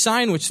 This is the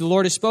sign which the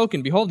Lord has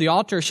spoken. Behold, the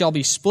altar shall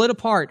be split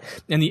apart,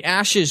 and the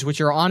ashes which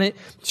are on it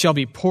shall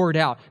be poured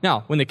out.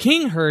 Now, when the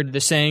king heard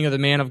the saying of the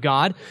man of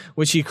God,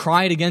 which he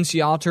cried against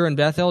the altar in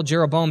Bethel,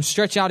 Jeroboam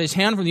stretched out his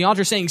hand from the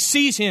altar, saying,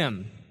 Seize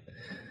him!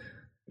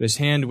 But his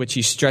hand which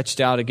he stretched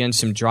out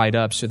against him dried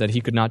up, so that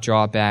he could not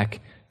draw it back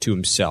to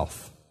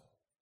himself.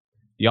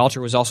 The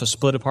altar was also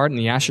split apart, and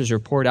the ashes were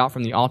poured out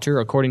from the altar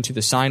according to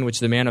the sign which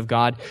the man of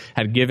God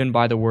had given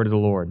by the word of the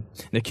Lord.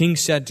 And the king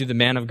said to the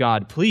man of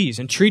God, Please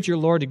entreat your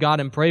Lord to God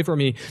and pray for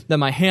me, that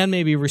my hand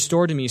may be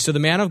restored to me. So the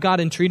man of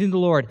God entreated the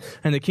Lord,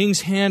 and the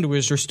king's hand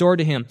was restored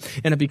to him,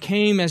 and it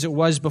became as it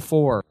was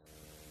before.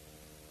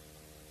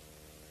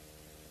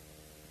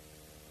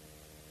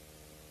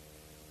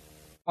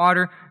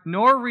 Water,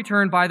 nor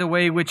return by the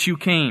way which you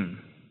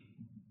came.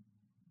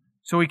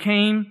 So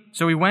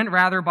he went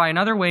rather by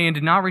another way and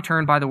did not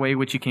return by the way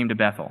which he came to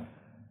Bethel.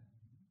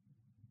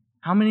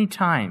 How many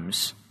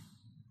times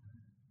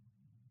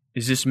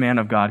is this man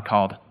of God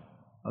called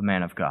a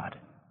man of God?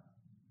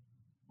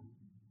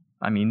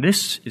 I mean,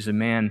 this is a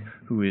man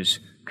who is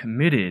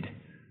committed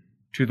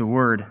to the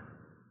word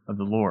of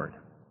the Lord.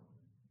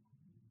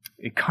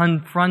 It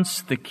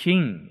confronts the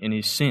king in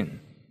his sin.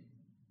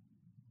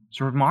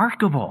 It's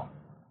remarkable,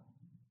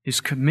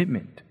 his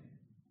commitment.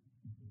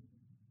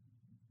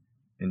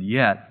 And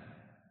yet,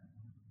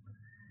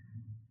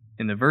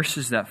 in the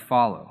verses that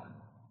follow,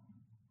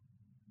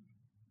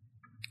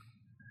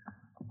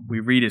 we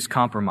read his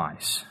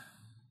compromise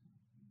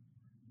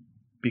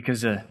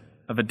because of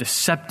a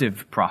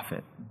deceptive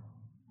prophet,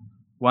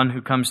 one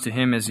who comes to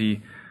him as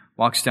he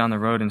walks down the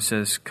road and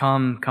says,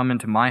 Come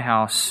into my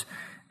house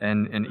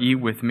and eat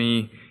with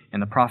me.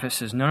 And the prophet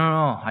says,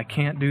 No, I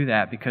can't do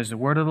that because the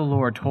word of the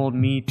Lord told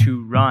me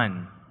to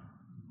run.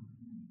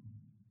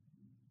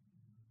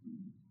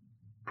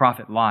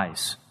 Prophet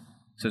lies.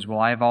 Says, Well,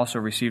 I have also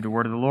received a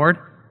word of the Lord,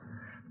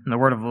 and the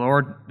word of the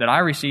Lord that I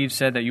received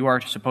said that you are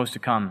supposed to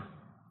come.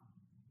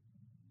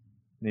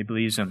 And he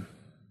believes him.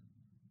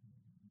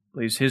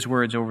 Believes his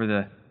words over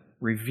the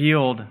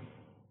revealed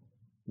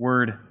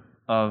word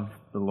of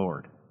the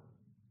Lord.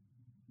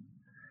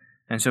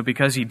 And so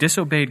because he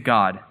disobeyed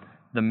God,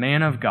 the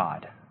man of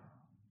God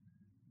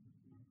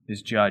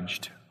is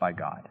judged by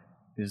God.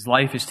 His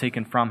life is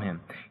taken from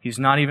him. He's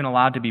not even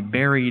allowed to be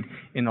buried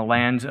in the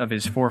lands of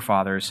his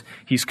forefathers.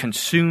 He's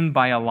consumed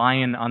by a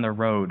lion on the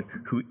road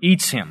who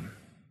eats him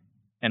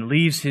and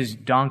leaves his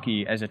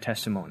donkey as a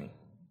testimony.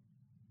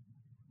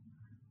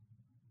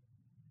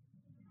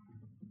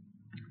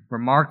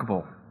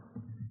 Remarkable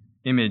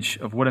image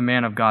of what a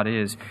man of God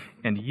is,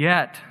 and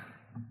yet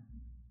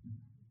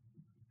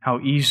how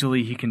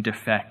easily he can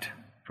defect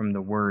from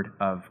the word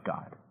of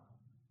God.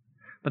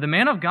 But the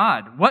man of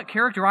God, what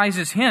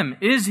characterizes him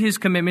is his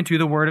commitment to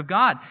the word of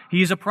God.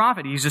 He is a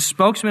prophet. He's a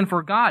spokesman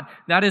for God.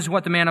 That is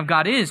what the man of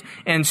God is.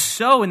 And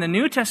so in the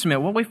New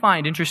Testament, what we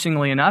find,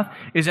 interestingly enough,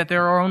 is that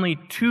there are only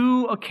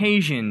 2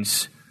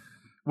 occasions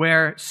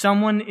where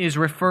someone is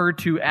referred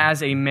to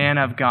as a man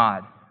of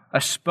God, a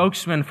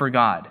spokesman for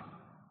God.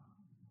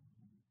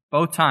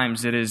 Both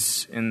times it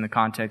is in the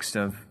context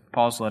of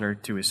Paul's letter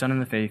to his son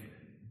in the faith,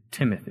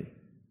 Timothy.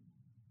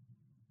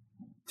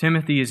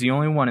 Timothy is the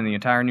only one in the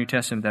entire New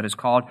Testament that is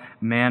called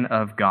man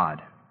of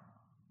God.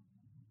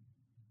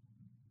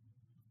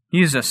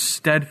 He is a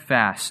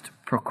steadfast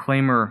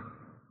proclaimer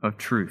of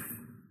truth.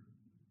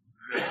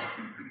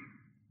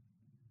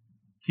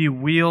 He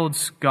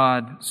wields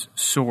God's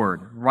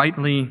sword,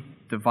 rightly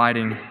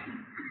dividing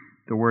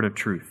the word of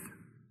truth.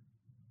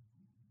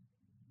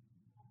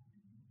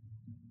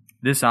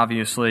 This,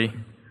 obviously,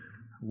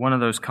 one of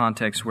those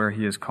contexts where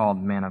he is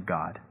called man of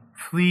God.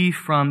 Flee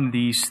from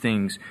these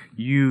things,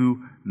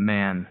 you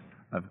man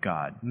of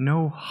God.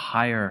 No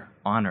higher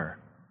honor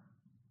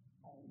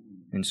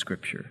in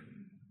Scripture.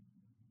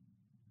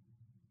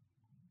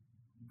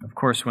 Of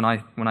course, when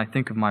I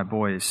think of my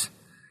boys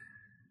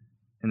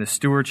and the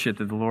stewardship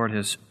that the Lord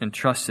has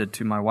entrusted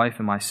to my wife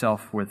and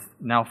myself with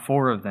now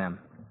 4 of them,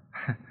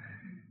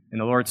 in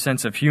the Lord's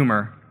sense of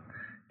humor,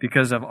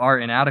 because of our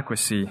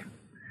inadequacy,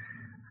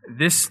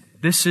 this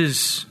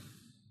is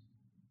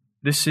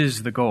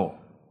the goal.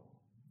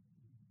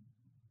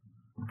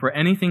 For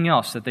anything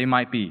else that they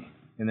might be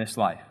in this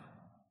life,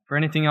 for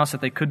anything else that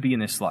they could be in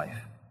this life,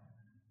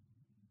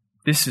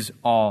 this is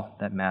all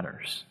that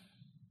matters.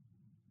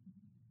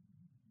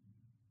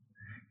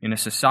 In a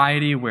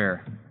society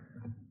where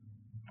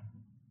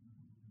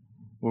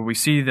we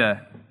see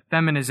the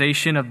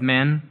feminization of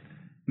men,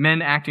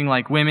 men acting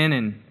like women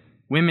and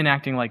women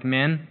acting like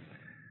men,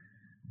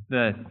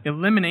 the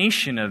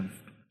elimination of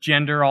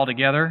gender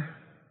altogether,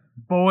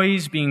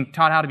 boys being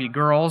taught how to be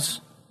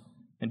girls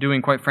and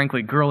doing, quite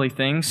frankly, girly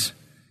things,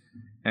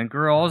 and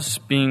girls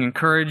being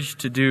encouraged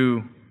to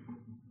do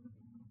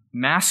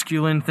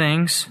masculine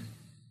things,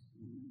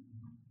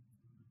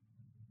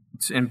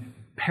 it's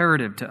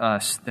imperative to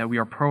us that we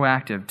are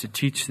proactive to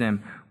teach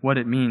them what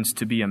it means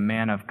to be a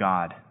man of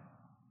God.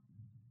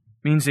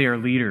 It means they are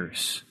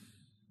leaders.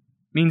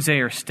 It means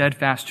they are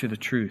steadfast to the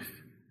truth.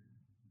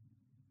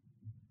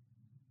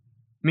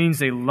 It means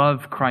they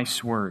love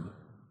Christ's word.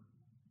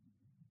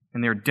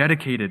 And they're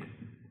dedicated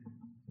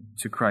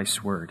to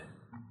Christ's word.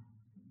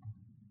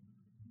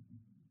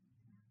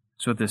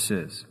 That's what this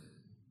is.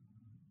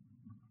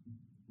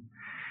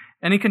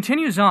 And he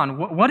continues on.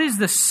 What is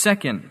the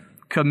second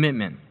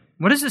commitment?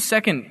 What is the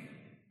second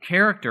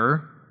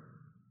character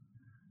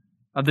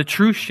of the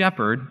true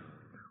shepherd,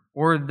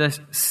 or the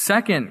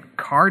second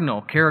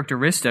cardinal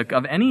characteristic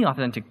of any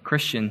authentic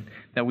Christian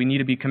that we need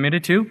to be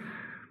committed to?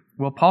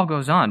 Well, Paul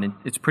goes on, and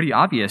it's pretty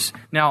obvious.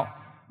 Now,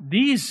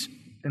 these,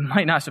 it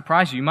might not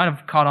surprise you. You might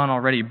have caught on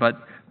already, but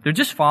they're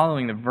just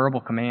following the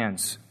verbal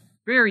commands.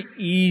 Very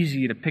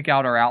easy to pick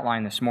out our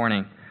outline this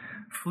morning.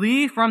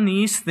 Flee from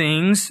these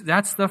things.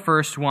 That's the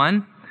first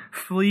one.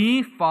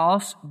 Flee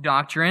false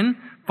doctrine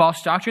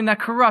that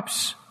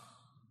corrupts.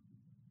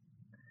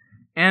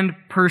 And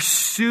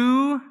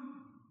pursue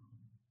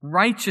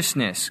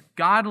righteousness,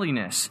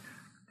 godliness,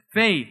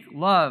 faith,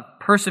 love,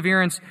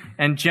 perseverance,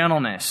 and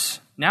gentleness.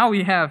 Now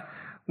we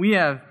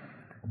have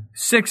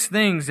 6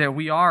 things that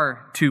we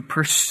are to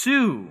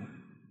pursue,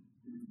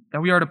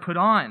 that we are to put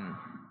on.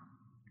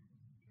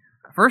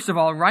 First of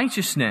all,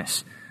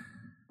 righteousness.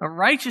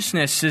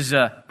 Righteousness is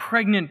a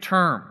pregnant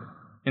term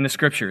in the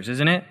Scriptures,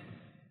 isn't it?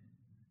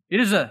 It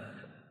is a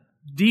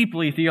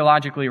deeply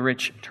theologically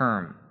rich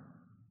term.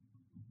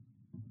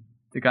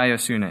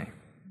 Dikaiosune.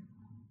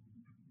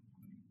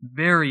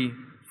 Very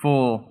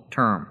full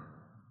term.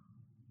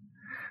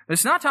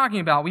 It's not talking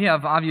about, we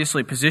have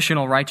obviously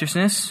positional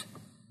righteousness.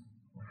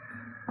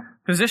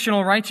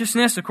 Positional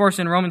righteousness, of course,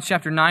 in Romans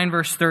chapter 9,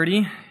 verse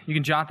 30. You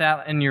can jot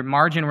that in your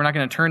margin. We're not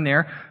going to turn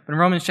there. But in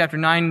Romans chapter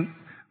 9,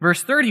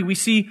 verse 30, we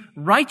see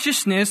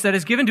righteousness that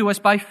is given to us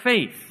by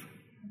faith.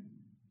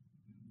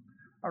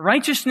 A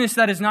righteousness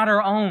that is not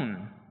our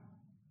own.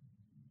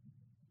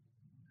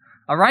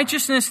 A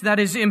righteousness that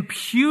is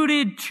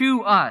imputed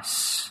to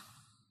us.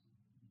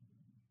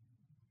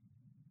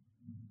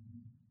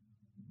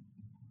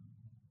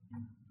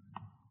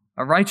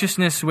 A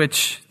righteousness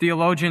which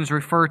theologians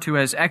refer to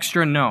as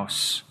extra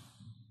nos.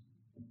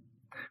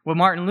 What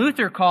Martin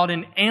Luther called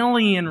an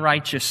alien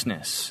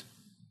righteousness.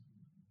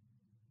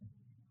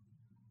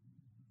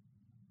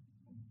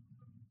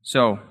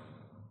 So,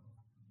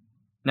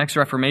 next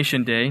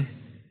Reformation Day,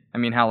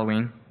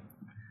 Halloween,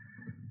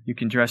 you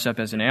can dress up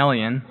as an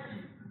alien.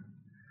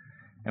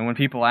 And when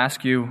people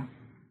ask you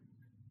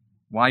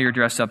why you're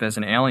dressed up as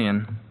an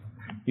alien,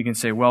 you can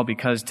say, well,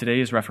 because today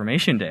is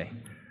Reformation Day.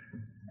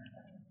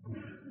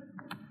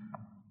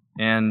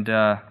 And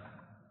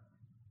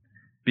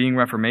being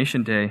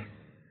Reformation Day,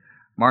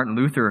 Martin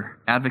Luther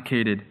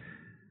advocated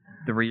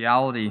the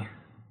reality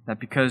that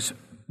because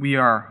we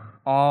are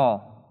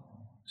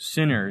all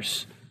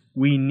sinners,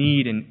 we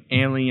need an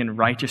alien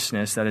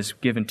righteousness that is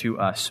given to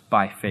us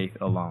by faith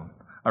alone.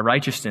 A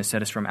righteousness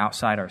that is from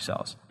outside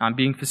ourselves. I'm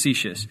being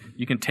facetious.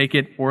 You can take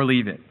it or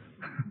leave it.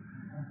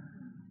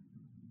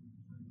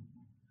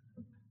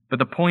 But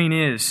the point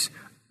is,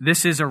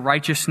 this is a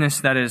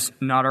righteousness that is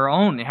not our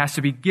own. It has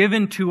to be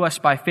given to us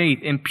by faith,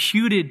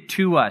 imputed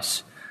to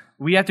us.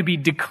 We have to be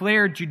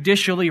declared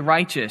judicially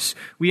righteous.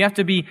 We have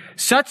to be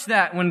such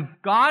that when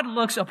God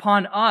looks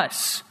upon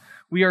us,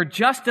 We are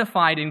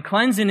justified and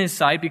cleansed in His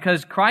sight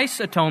because Christ's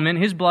atonement,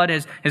 His blood,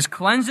 has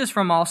cleansed us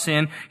from all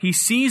sin. He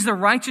sees the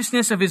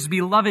righteousness of His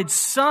beloved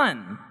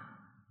Son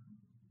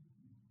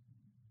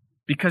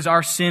because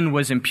our sin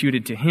was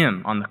imputed to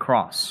Him on the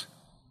cross.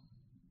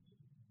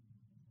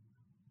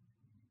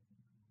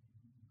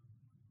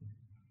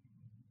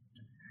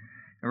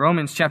 In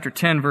Romans chapter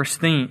 10, verse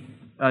 3,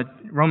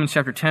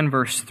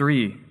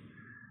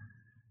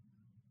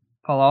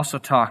 Paul also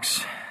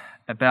talks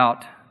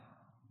about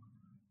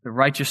the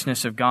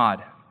righteousness of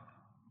God.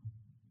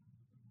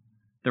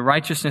 The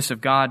righteousness of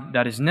God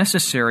that is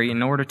necessary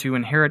in order to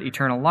inherit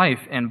eternal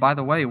life. And by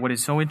the way, what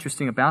is so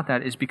interesting about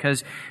that is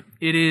because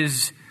it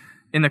is,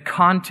 in the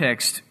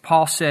context,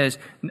 Paul says,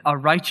 a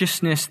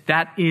righteousness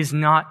that is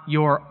not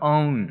your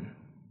own.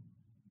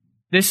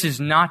 This is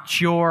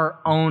not your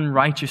own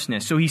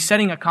righteousness. So he's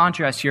setting a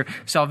contrast here.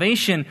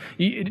 Salvation,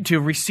 to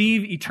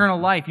receive eternal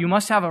life, you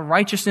must have a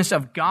righteousness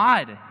of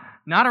God,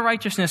 not a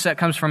righteousness that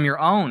comes from your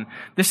own.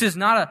 This is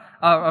not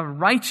a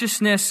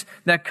righteousness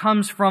that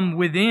comes from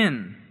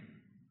within.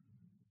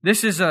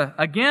 This is,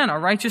 again, a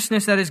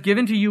righteousness that is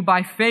given to you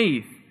by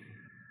faith.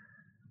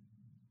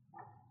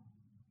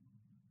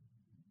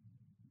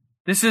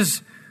 This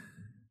is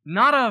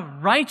not a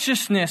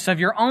righteousness of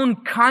your own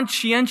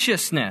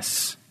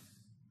conscientiousness.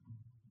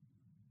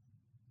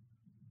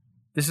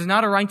 This is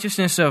not a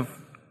righteousness of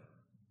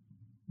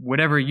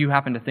whatever you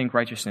happen to think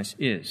righteousness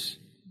is.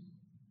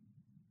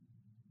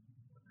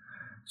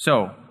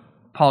 So,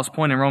 Paul's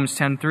point in Romans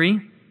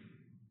 10:3,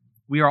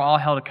 we are all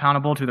held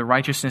accountable to the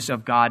righteousness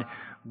of God,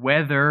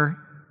 whether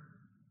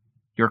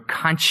you're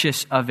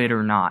conscious of it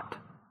or not.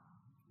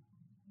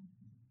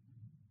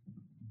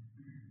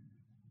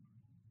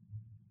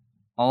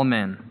 All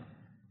men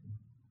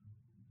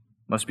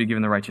must be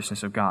given the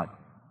righteousness of God.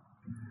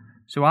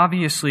 So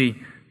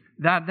obviously,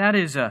 that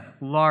is a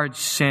large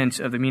sense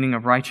of the meaning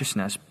of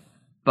righteousness.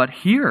 But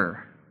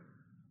here,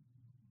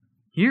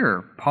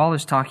 Paul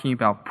is talking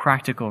about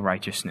practical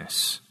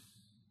righteousness.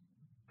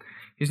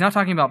 He's not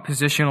talking about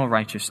positional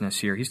righteousness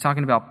here. He's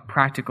talking about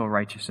practical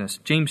righteousness.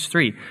 James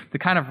 3, the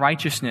kind of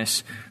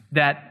righteousness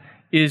that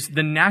is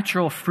the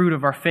natural fruit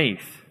of our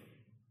faith,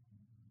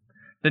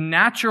 the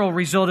natural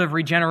result of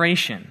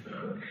regeneration.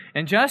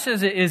 And just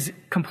as it is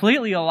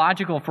completely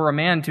illogical for a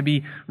man to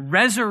be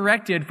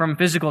resurrected from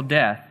physical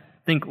death,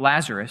 think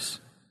Lazarus,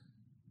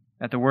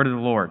 at the word of the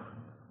Lord,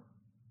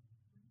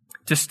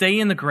 to stay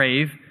in the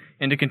grave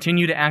and to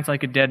continue to act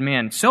like a dead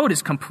man, so it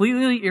is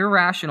completely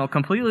irrational,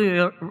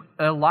 completely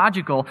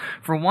illogical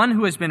for one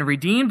who has been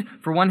redeemed,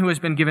 for one who has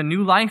been given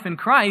new life in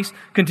Christ,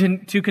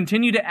 to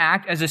continue to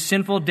act as a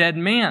sinful dead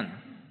man.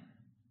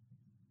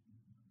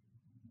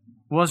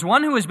 Well, as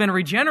one who has been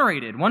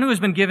regenerated, one who has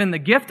been given the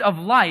gift of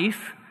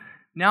life,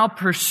 now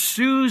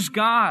pursues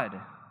God,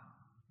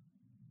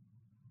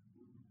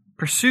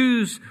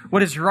 pursues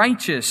what is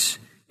righteous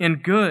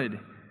and good.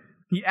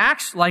 He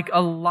acts like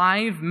a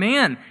live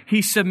man.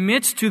 He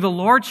submits to the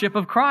lordship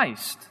of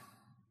Christ.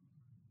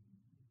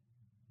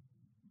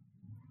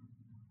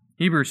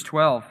 Hebrews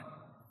 12.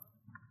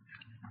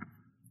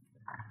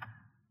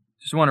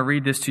 Just want to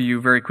read this to you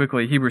very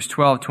quickly. Hebrews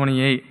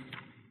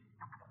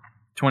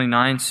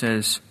 12:28-29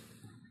 says,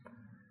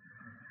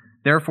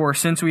 "Therefore,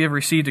 since we have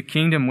received a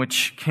kingdom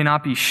which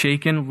cannot be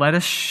shaken, let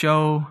us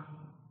show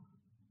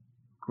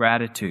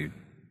gratitude,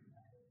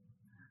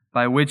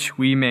 by which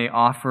we may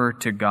offer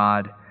to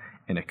God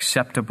an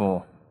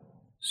acceptable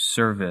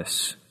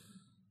service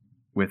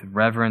with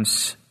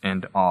reverence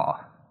and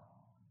awe.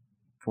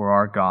 For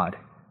our God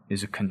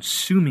is a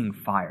consuming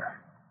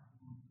fire."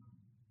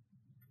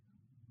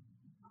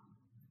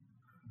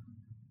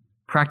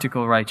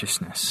 Practical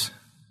righteousness.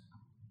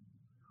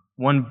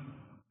 One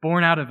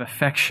born out of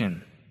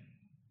affection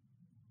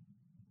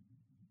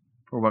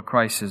for what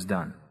Christ has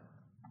done.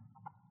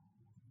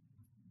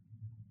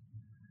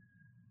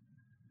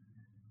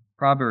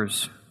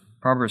 Proverbs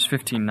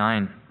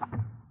 15:9.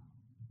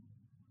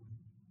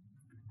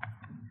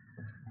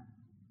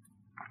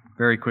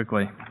 Very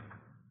quickly.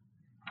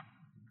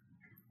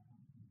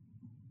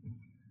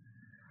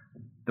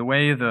 "The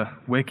way of the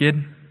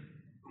wicked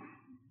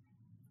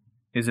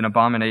is an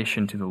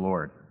abomination to the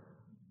Lord,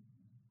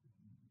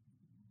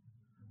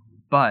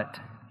 but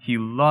He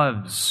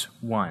loves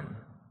one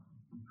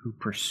who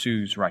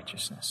pursues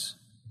righteousness."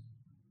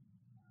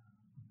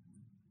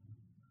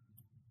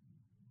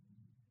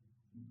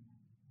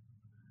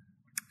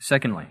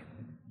 Secondly,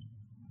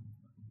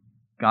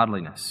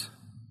 godliness.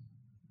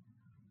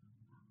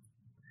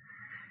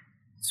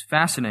 It's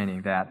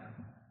fascinating that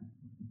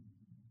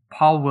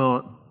Paul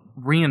will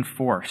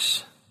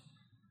reinforce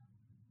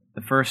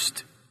the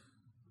first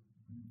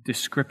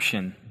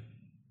description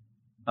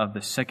of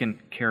the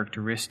second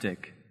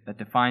characteristic that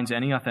defines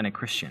any authentic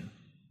Christian,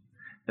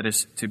 that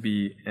is to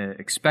be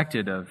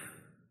expected of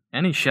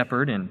any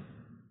shepherd in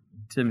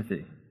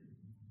Timothy,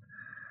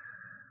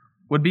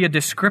 would be a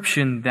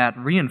description that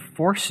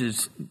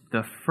reinforces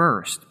the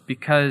first,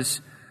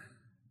 because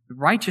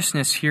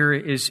righteousness here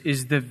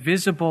is the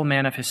visible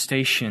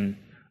manifestation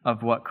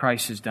of what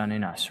Christ has done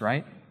in us,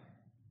 right?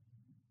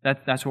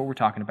 That's what we're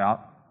talking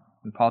about.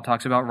 When Paul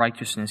talks about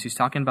righteousness, he's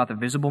talking about the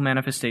visible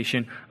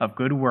manifestation of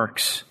good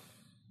works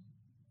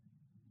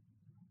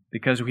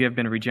because we have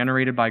been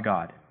regenerated by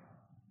God.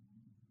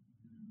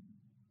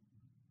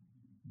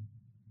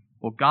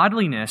 Well,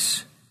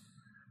 godliness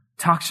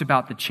talks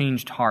about the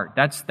changed heart.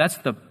 That's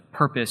the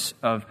purpose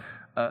of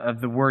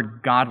the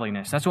word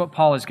godliness. That's what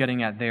Paul is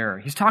getting at there.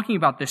 He's talking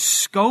about the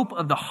scope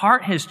of the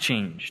heart has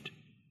changed.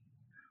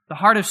 The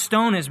heart of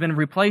stone has been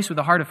replaced with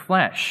a heart of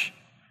flesh.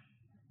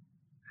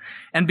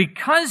 And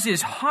because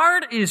his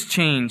heart is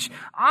changed,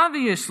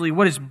 obviously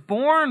what is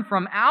born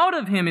from out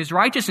of him is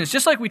righteousness.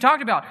 Just like we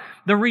talked about,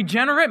 the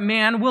regenerate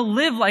man will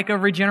live like a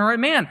regenerate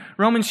man.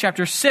 Romans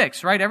chapter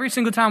 6, right? Every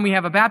single time we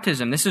have a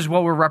baptism, this is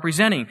what we're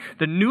representing.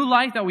 The new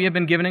life that we have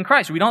been given in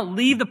Christ. We don't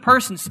leave the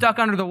person stuck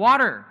under the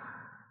water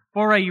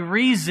for a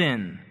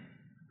reason.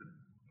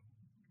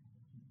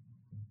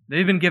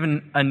 They've been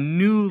given a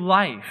new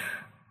life,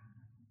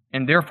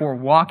 and therefore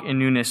walk in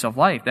newness of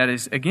life. That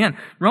is, again,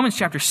 Romans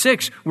chapter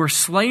 6, we're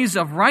slaves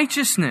of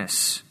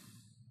righteousness.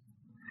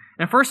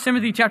 In 1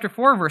 Timothy chapter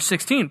 4, verse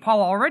 16,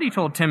 Paul already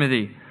told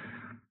Timothy,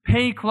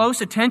 pay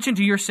close attention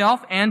to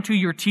yourself and to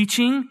your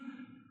teaching.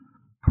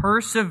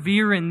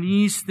 Persevere in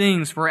these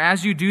things, for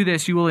as you do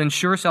this, you will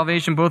ensure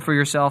salvation both for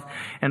yourself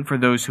and for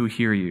those who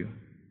hear you.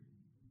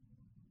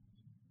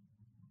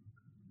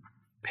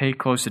 Pay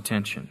close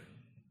attention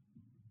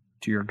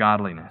to your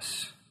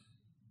godliness.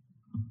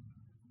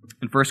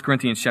 In 1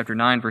 Corinthians chapter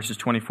 9, verses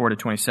 24 to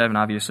 27,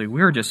 obviously,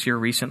 we were just here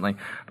recently,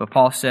 but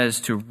Paul says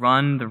to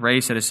run the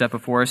race that is set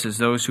before us as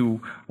those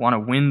who want to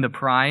win the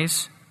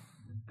prize.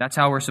 That's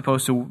how we're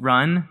supposed to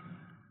run.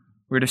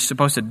 We're just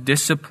supposed to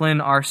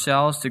discipline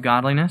ourselves to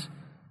godliness.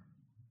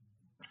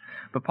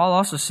 But Paul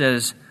also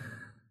says,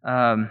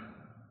 holding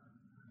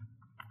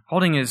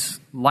his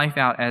life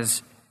out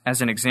as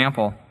an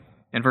example,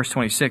 in verse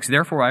 26,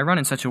 therefore I run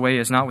in such a way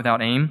as not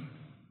without aim.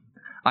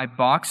 I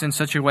box in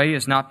such a way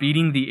as not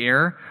beating the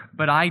air,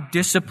 but I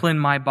discipline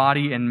my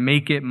body and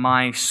make it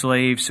my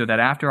slave so that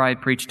after I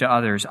preach to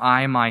others,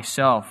 I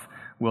myself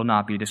will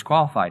not be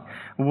disqualified.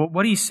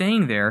 What he's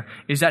saying there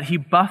is that he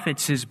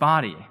buffets his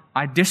body.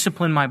 I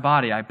discipline my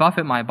body. I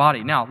buffet my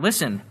body. Now,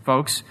 listen,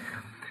 folks.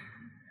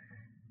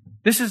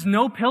 This is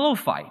no pillow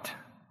fight.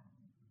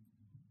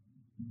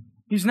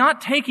 He's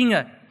not taking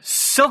a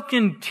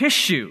silken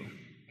tissue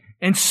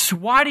and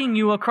swatting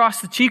you across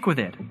the cheek with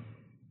it.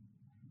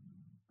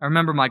 I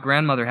remember my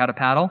grandmother had a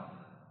paddle,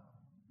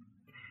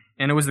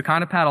 and it was the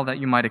kind of paddle that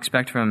you might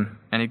expect from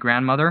any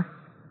grandmother.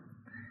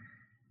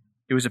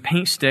 It was a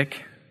paint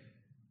stick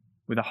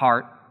with a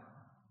heart,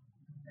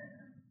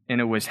 and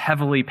it was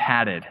heavily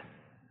padded,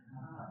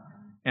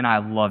 and I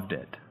loved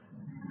it.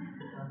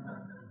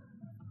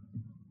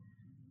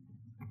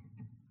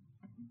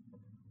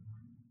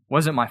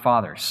 Wasn't my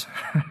father's.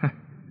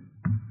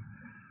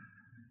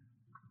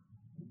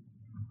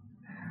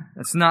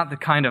 That's not the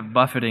kind of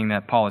buffeting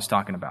that Paul is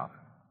talking about.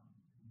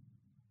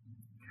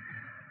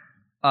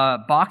 A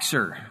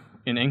boxer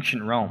in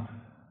ancient Rome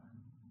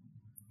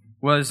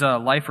was a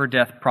life or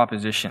death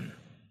proposition.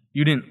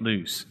 You didn't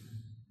lose.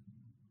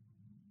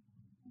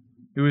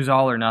 It was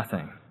all or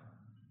nothing.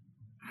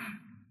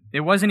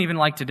 It wasn't even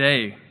like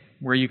today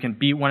where you can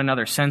beat one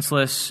another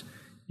senseless.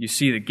 You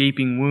see the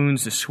gaping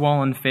wounds, the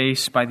swollen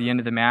face by the end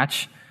of the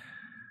match.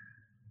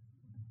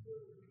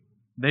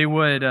 They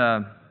would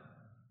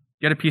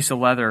get a piece of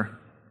leather,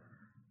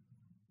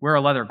 wear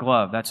a leather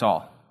glove, that's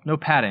all. No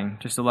padding,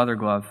 just a leather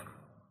glove.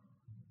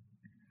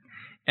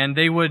 And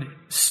they would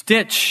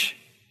stitch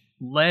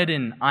lead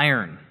and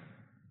iron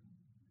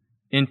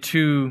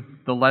into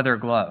the leather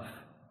glove.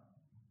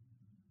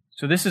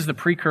 So this is the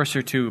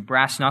precursor to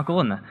brass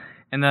knuckle,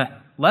 and the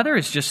leather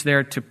is just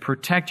there to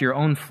protect your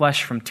own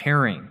flesh from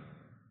tearing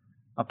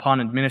upon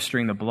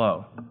administering the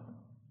blow.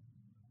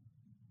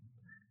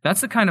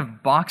 That's the kind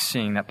of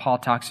boxing that Paul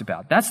talks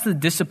about. That's the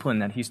discipline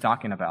that he's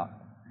talking about.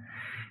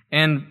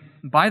 And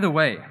by the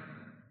way,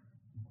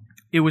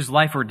 it was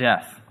life or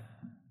death.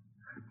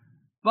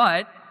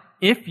 But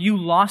if you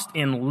lost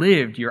and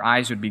lived, your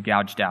eyes would be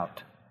gouged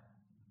out.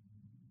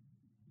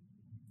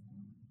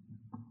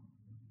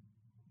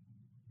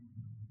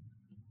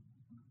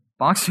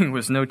 Boxing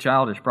was no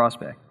childish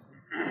prospect.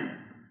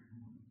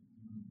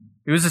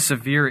 It was a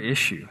severe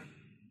issue.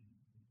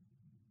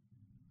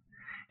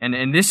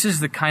 And this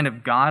is the kind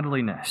of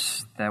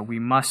godliness that we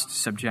must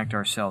subject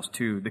ourselves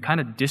to, the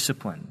kind of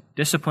discipline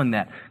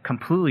that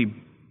completely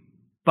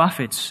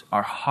buffets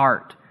our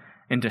heart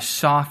into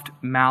soft,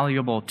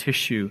 malleable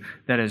tissue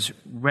that is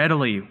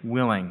readily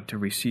willing to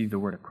receive the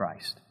word of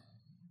Christ.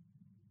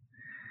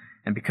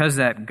 And because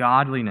that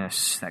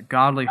godliness, that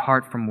godly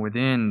heart from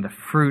within, the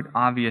fruit,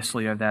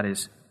 obviously, of that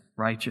is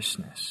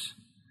righteousness.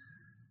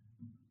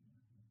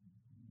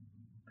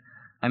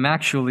 I'm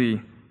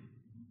actually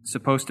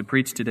supposed to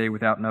preach today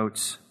without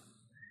notes,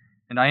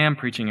 and I am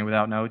preaching it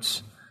without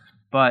notes,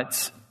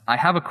 but I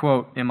have a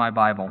quote in my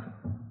Bible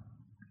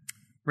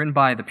written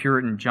by the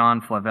Puritan John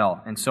Flavel,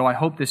 and so I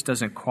hope this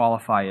doesn't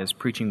qualify as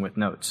preaching with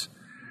notes.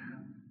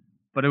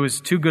 But it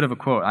was too good of a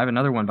quote. I have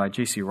another one by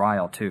J.C.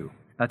 Ryle, too.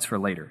 That's for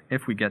later,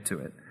 if we get to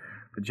it.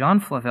 But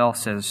John Flavel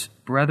says,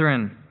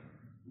 brethren,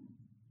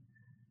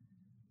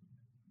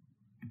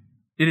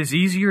 it is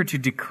easier to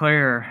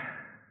declare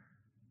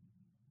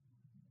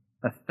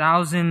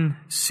 1,000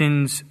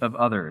 sins of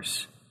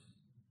others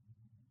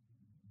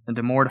than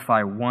to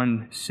mortify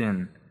one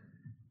sin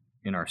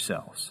in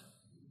ourselves.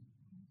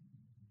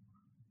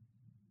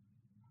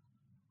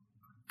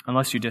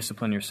 Unless you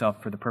discipline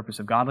yourself for the purpose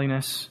of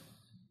godliness,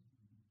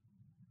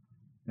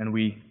 and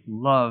we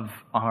love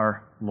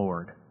our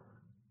Lord.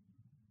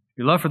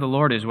 Your love for the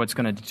Lord is what's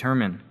going to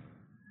determine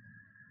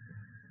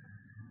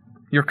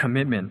your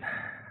commitment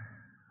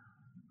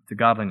to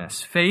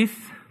godliness.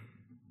 Faith,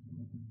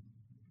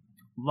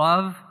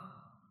 love,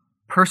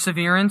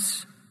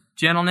 perseverance,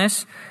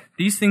 gentleness,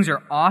 these things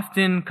are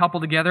often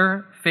coupled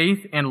together,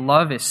 faith and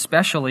love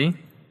especially.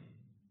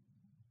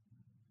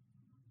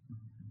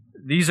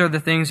 These are the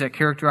things that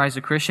characterize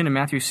a Christian in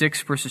Matthew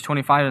 6, verses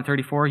 25 and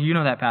 34. You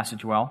know that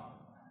passage well.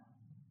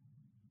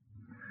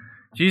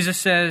 Jesus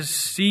says,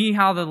 see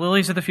how the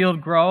lilies of the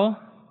field grow?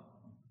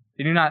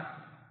 They do not...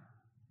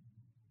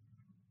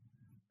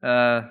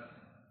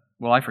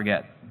 I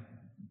forget.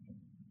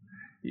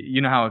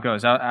 You know how it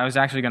goes. I was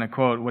actually going to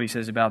quote what he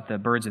says about the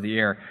birds of the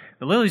air.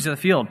 The lilies of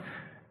the field,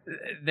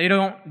 they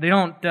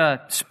don't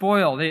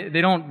spoil.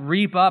 They don't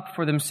reap up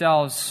for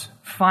themselves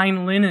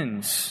fine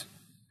linens.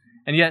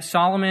 And yet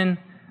Solomon,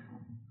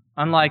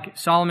 unlike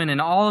Solomon in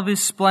all of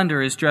his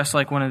splendor, is dressed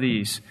like one of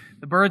these.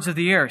 The birds of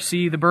the air,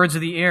 see the birds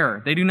of the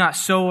air. They do not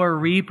sow or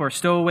reap or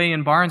stow away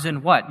in barns,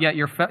 and what? Yet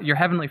your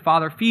heavenly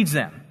Father feeds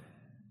them.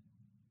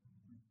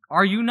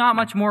 Are you not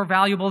much more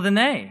valuable than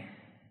they?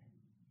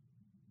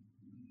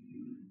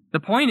 The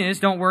point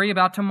is, don't worry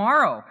about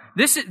tomorrow.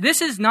 This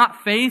is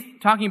not faith,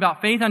 talking about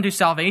faith unto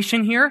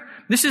salvation here.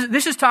 This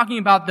is talking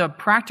about the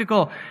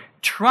practical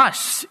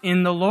trust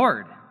in the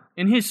Lord,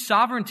 in His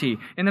sovereignty,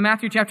 in the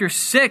Matthew chapter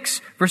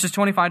 6, verses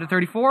 25 to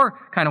 34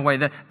 kind of way,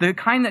 the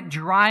kind that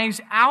drives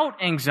out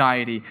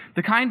anxiety,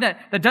 the kind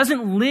that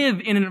doesn't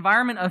live in an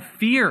environment of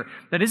fear,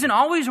 that isn't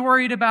always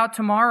worried about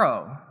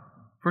tomorrow,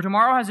 for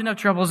tomorrow has enough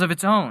troubles of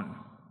its own.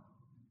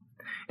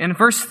 In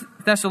 1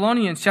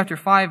 Thessalonians chapter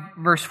 5,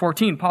 verse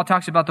 14, Paul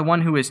talks about the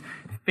one who is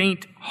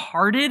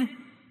faint-hearted,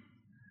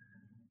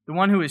 the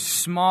one who is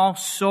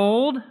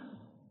small-souled,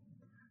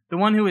 the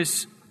one who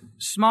is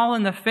small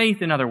in the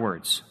faith, in other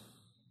words.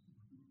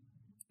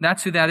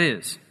 That's who that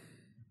is.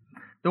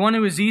 The one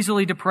who is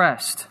easily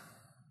depressed,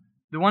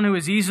 the one who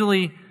is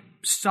easily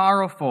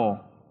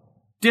sorrowful,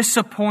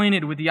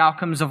 disappointed with the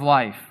outcomes of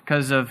life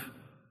because of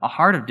a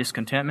heart of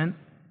discontentment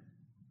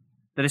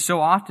that is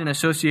so often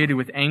associated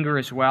with anger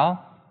as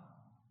well.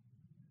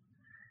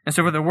 And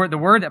so for the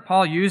word that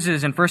Paul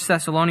uses in 1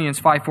 Thessalonians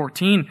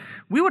 5:14,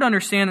 we would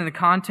understand in the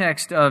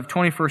context of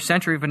 21st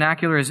century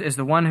vernacular as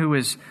the one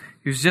who's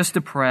just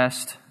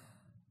depressed,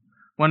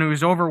 one who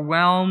is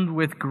overwhelmed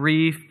with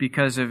grief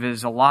because of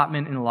his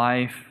allotment in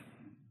life,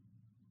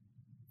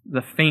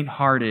 the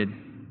faint-hearted.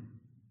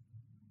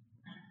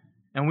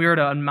 And we are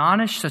to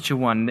admonish such a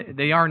one.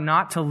 They are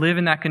not to live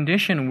in that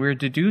condition. We are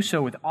to do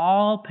so with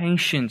all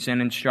patience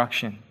and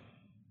instruction,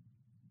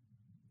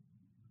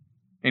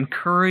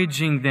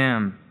 encouraging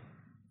them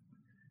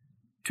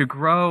to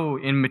grow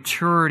in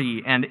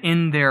maturity and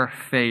in their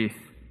faith.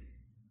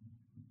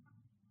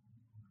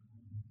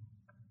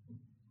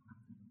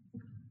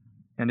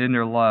 And in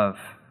their love.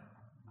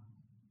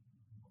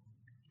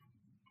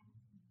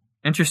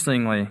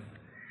 Interestingly,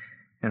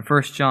 in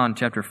 1 John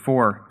chapter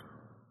 4,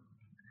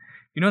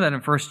 you know that in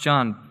 1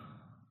 John,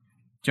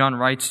 John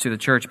writes to the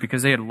church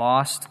because they had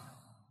lost,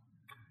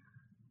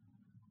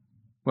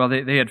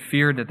 they had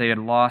feared that they had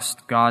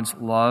lost God's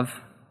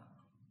love.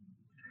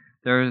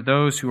 There are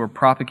those who are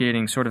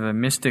propagating sort of a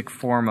mystic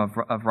form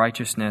of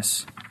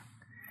righteousness.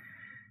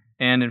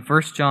 And in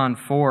 1 John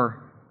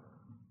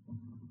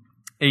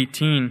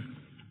 4:18,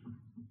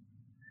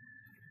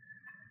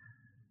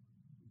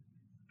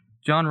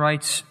 John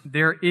writes,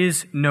 there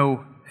is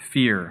no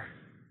fear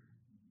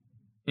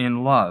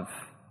in love,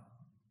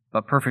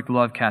 but perfect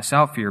love casts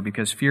out fear,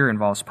 because fear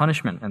involves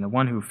punishment, and the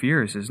one who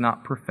fears is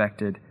not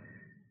perfected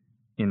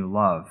in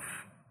love.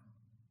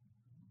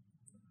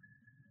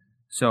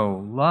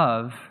 So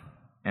love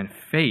and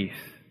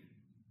faith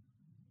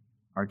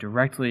are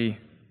directly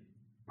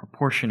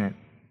proportionate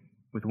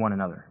with one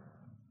another.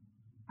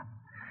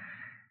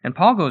 And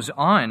Paul goes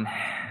on,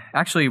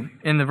 actually,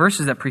 in the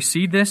verses that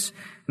precede this,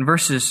 in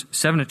verses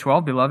 7 to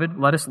 12, beloved,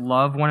 let us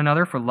love one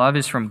another, for love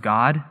is from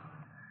God.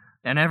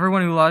 And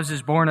everyone who loves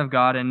is born of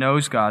God and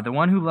knows God. The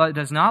one who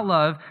does not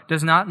love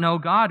does not know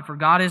God, for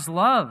God is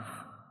love.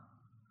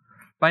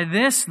 By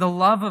this, the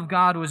love of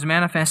God was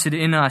manifested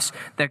in us,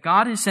 that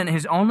God has sent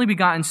His only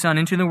begotten Son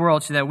into the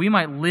world so that we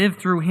might live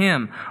through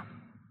Him.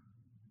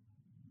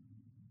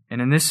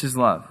 And in this is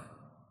love.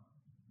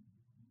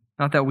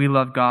 Not that we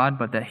loved God,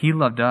 but that He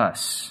loved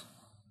us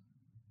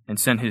and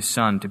sent His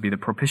Son to be the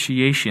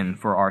propitiation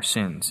for our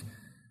sins.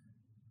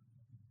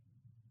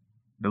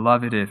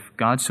 Beloved, if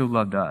God so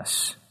loved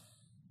us,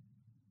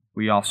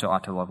 we also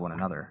ought to love one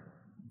another.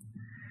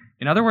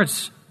 In other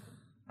words,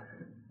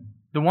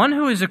 The one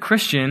who is a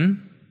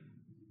Christian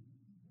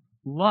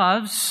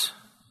loves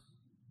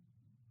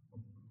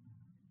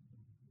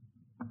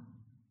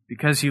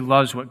because he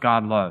loves what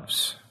God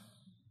loves.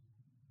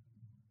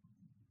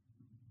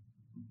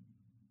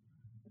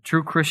 A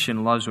true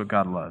Christian loves what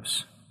God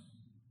loves.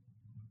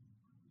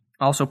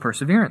 Also,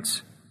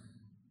 perseverance.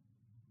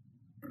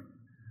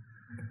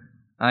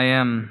 I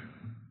am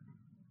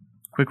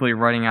quickly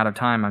running out of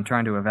time. I'm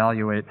trying to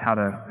evaluate how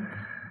to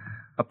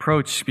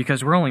approach,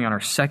 because we're only on our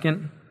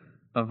second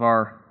of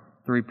our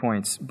 3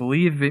 points.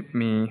 Believe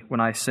me when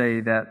I say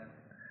that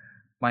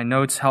my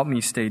notes help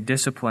me stay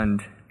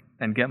disciplined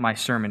and get my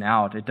sermon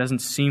out. It doesn't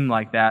seem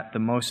like that the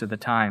most of the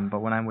time,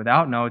 but when I'm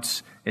without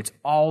notes, it's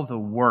all the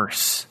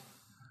worse.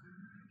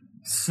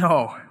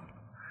 So,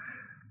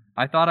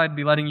 I thought I'd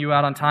be letting you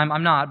out on time.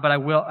 I'm not, but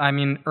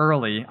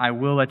early. I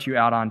will let you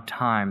out on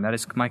time. That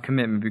is my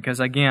commitment, because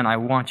again, I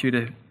want you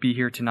to be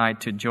here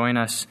tonight to join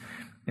us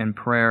in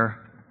prayer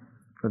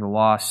for the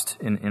lost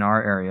in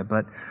our area.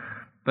 But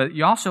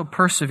you also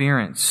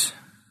perseverance.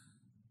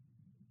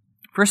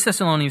 1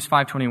 Thessalonians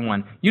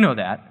 5:21, you know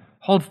that.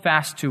 Hold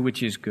fast to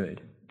which is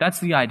good. That's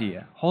the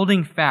idea.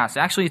 Holding fast.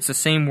 Actually, it's the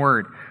same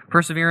word.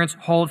 Perseverance,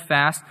 hold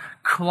fast.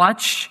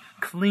 Clutch,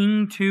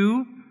 cling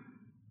to.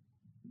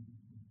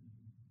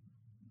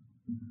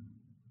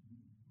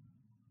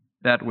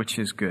 That which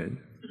is good.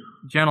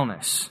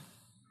 Gentleness.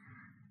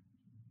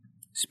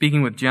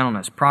 Speaking with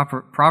gentleness.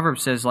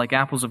 Proverbs says, like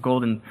apples of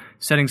gold in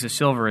settings of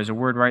silver is a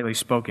word rightly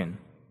spoken,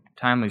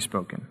 timely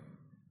spoken.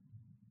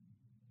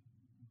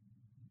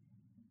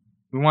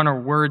 We want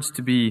our words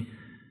to be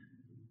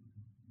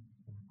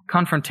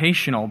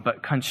confrontational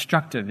but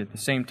constructive at the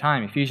same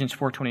time. Ephesians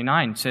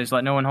 4:29 says,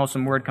 let no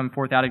unwholesome word come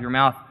forth out of your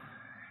mouth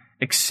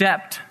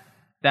except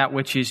that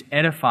which is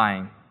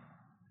edifying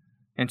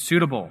and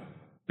suitable,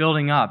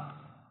 building up,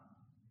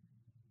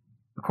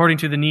 according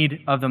to the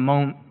need of the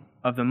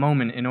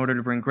moment in order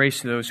to bring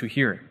grace to those who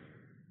hear it.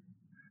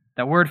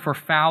 That word for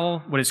foul,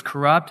 what is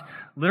corrupt,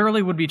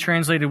 literally would be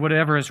translated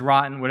whatever is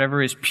rotten,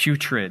 whatever is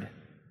putrid.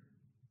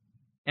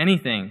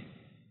 Anything.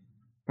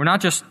 We're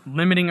not just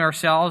limiting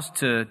ourselves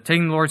to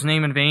taking the Lord's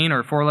name in vain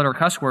or four-letter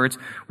cuss words.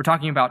 We're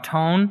talking about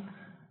tone.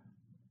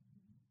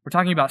 We're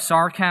talking about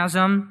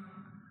sarcasm.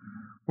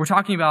 We're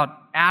talking about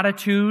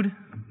attitude.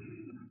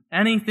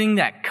 Anything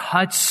that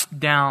cuts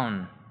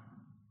down.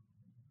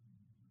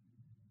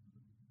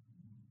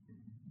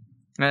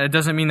 Now, it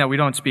doesn't mean that we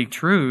don't speak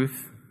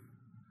truth.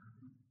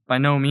 By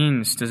no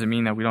means does it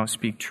mean that we don't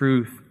speak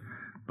truth,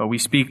 but we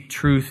speak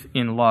truth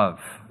in love.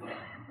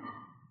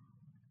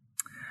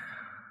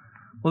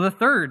 Well, the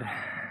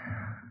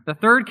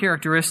third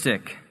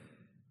characteristic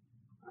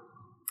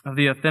of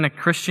the authentic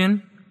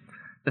Christian,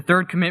 the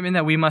third commitment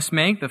that we must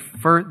make, the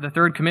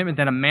third commitment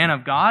that a man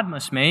of God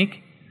must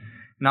make,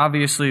 and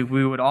obviously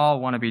we would all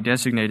want to be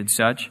designated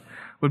such,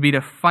 would be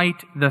to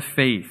fight the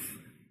faith.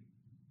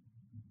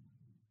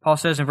 Paul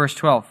says in verse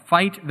 12,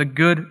 fight the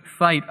good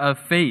fight of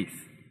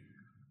faith.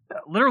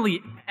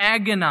 Literally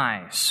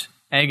agonize.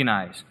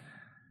 Agonize.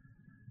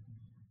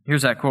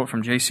 Here's that quote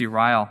from J.C.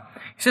 Ryle.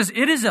 He says,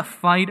 it is a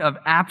fight of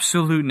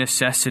absolute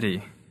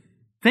necessity.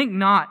 Think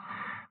not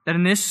that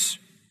in this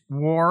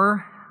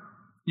war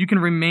you can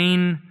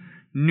remain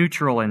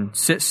neutral and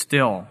sit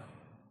still.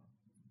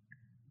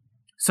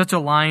 Such a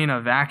line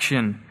of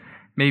action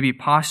may be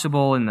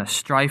possible in the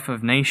strife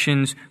of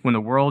nations when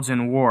the world's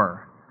in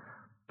war,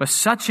 but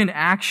such an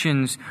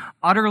action's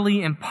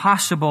utterly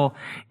impossible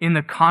in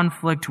the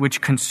conflict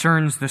which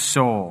concerns the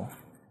soul.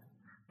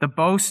 The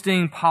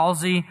boasting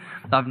palsy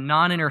of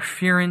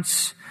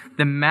non-interference,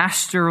 the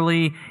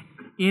masterly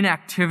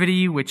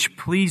inactivity which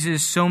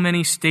pleases so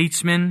many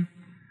statesmen,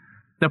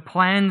 the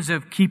plans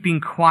of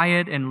keeping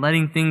quiet and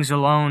letting things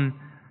alone,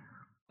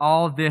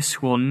 all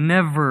this will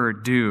never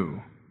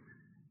do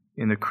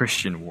in the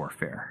Christian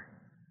warfare.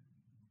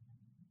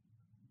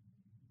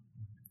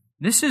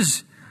 This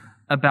is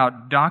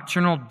about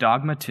doctrinal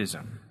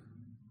dogmatism.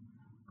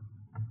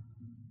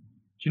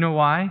 Do you know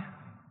why?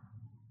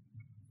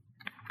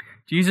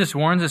 Jesus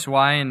warns us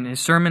why in his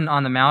Sermon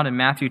on the Mount in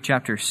Matthew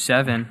chapter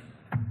 7,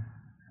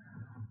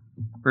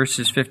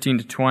 verses 15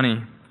 to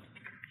 20.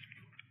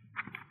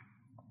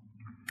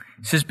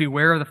 He says,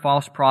 beware of the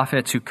false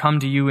prophets who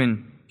come to you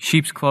in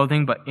sheep's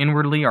clothing, but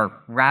inwardly are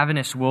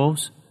ravenous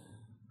wolves.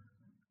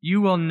 You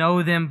will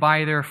know them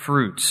by their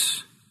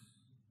fruits.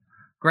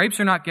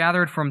 Grapes are not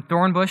gathered from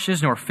thorn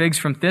bushes, nor figs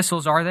from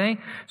thistles, are they?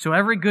 So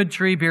every good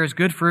tree bears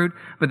good fruit,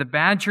 but the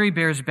bad tree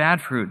bears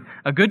bad fruit.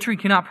 A good tree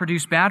cannot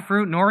produce bad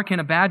fruit, nor can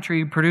a bad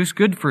tree produce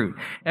good fruit.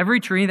 Every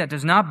tree that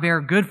does not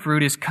bear good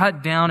fruit is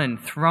cut down and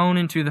thrown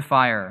into the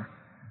fire.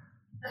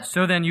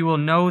 So then you will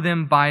know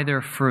them by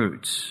their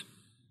fruits.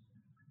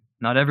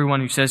 Not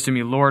everyone who says to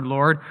me, Lord,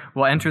 Lord,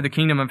 will enter the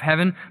kingdom of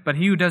heaven, but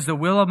he who does the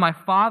will of my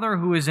Father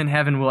who is in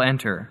heaven will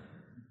enter.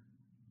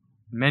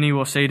 Many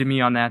will say to me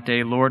on that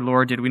day, Lord,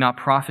 Lord, did we not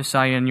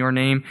prophesy in your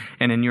name,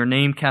 and in your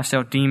name cast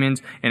out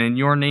demons, and in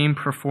your name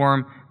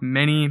perform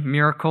many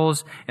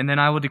miracles? And then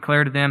I will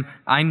declare to them,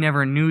 I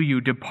never knew you.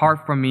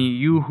 Depart from me,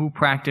 you who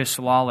practice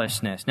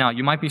lawlessness. Now,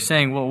 you might be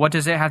saying, well, what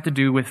does it have to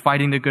do with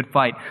fighting the good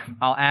fight?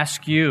 I'll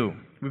ask you.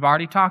 We've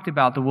already talked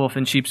about the wolf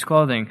in sheep's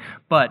clothing,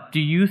 but do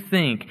you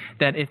think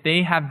that if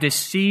they have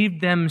deceived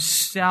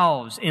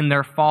themselves in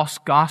their false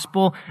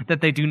gospel,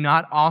 that they do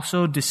not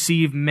also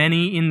deceive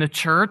many in the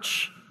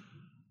church?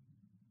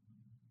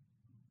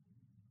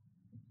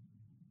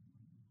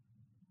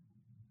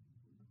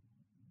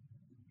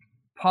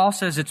 Paul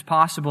says it's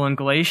possible in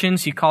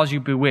Galatians. He calls you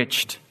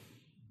bewitched.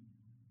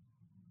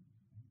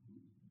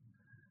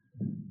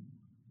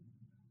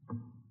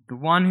 The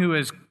one who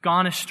has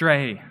gone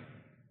astray.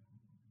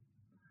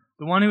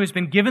 The one who has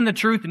been given the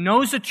truth,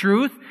 knows the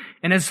truth,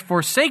 and has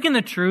forsaken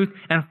the truth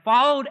and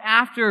followed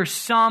after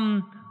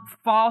some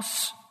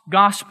false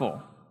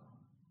gospel,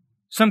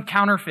 some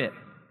counterfeit.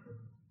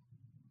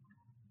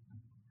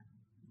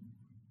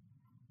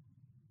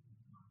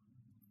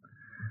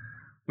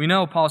 We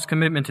know Paul's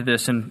commitment to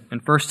this in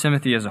 1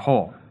 Timothy as a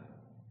whole.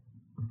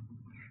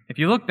 If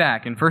you look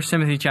back in 1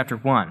 Timothy chapter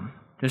 1,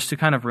 just to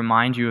kind of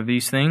remind you of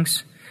these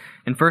things,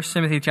 in 1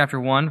 Timothy chapter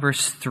 1,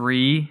 verse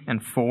 3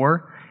 and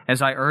 4,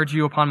 as I urge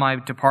you upon my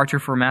departure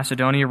for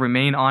Macedonia,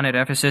 remain on at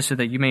Ephesus so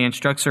that you may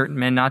instruct certain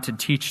men not to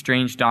teach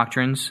strange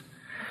doctrines,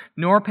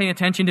 nor pay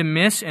attention to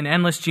myths and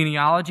endless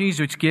genealogies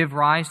which give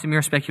rise to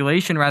mere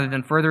speculation rather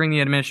than furthering the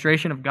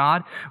administration of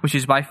God, which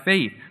is by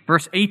faith.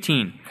 Verse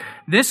 18,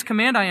 this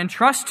command I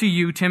entrust to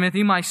you,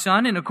 Timothy, my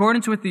son, in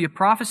accordance with the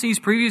prophecies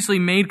previously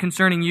made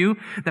concerning you,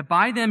 that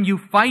by them you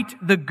fight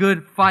the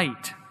good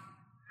fight,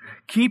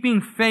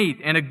 keeping faith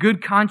and a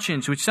good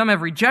conscience, which some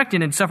have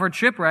rejected and suffered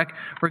shipwreck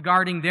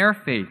regarding their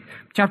faith.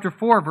 Chapter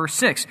 4, verse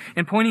 6,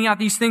 and pointing out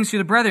these things to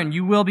the brethren,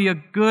 you will be a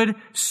good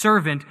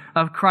servant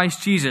of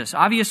Christ Jesus.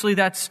 Obviously,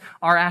 that's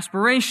our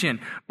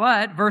aspiration.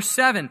 But, verse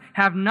 7,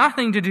 have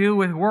nothing to do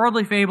with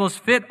worldly fables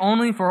fit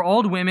only for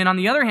old women. On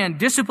the other hand,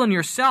 discipline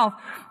yourself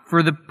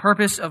for the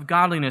purpose of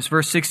godliness.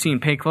 Verse 16,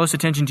 pay close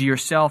attention to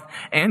yourself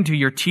and to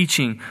your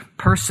teaching.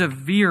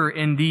 Persevere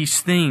in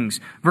these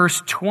things.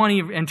 Verse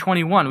 20 and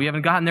 21, we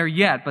haven't gotten there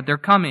yet, but they're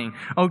coming.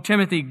 O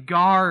Timothy,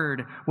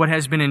 guard what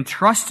has been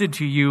entrusted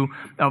to you,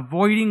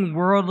 avoiding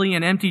worldly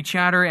and empty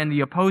chatter and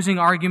the opposing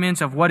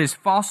arguments of what is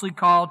falsely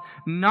called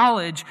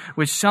knowledge,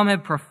 which some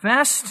have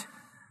professed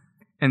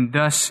and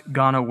thus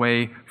gone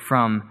away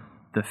from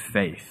the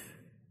faith.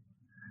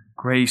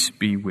 Grace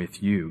be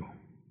with you.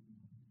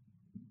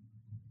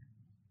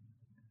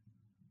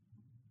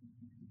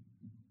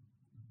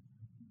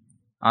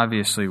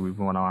 Obviously, we'd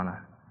want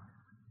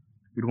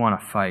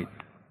to fight,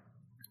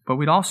 but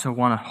we'd also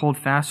want to hold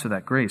fast to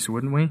that grace,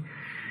 wouldn't we?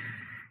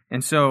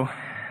 And so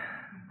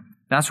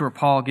that's where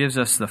Paul gives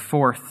us the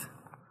fourth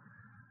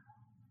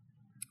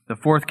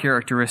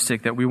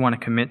characteristic that we want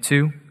to commit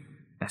to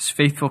as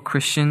faithful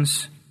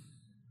Christians.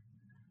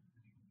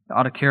 It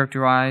ought to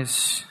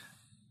characterize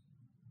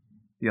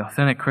the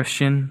authentic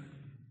Christian,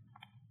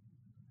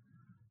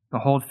 to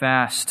hold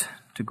fast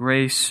to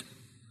grace,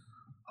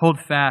 hold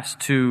fast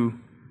to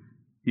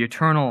the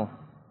eternal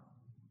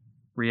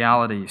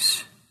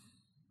realities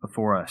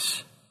before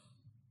us.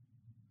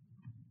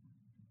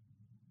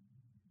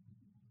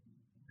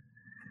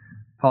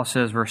 Paul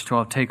says, verse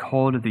 12, take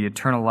hold of the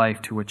eternal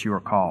life to which you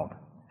are called,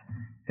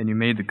 and you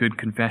made the good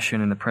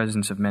confession in the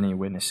presence of many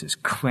witnesses.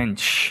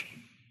 Clench.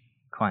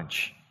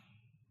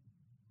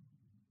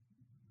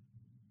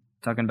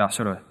 Talking about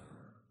sort of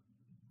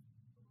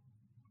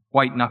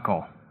white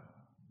knuckle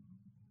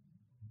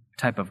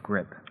type of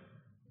grip.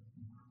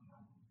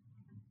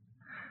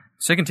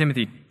 2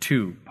 Timothy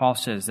 2, Paul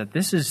says that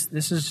this is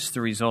just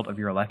the result of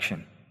your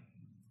election.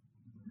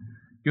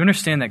 You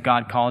understand that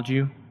God called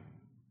you?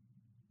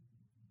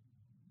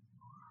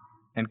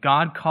 And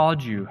God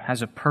called you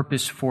has a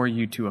purpose for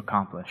you to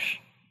accomplish.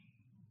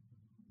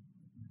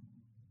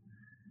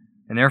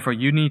 And therefore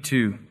you need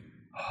to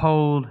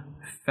hold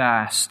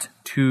fast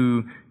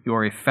to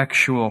your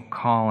effectual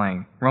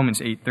calling.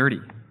 Romans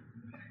 8:30.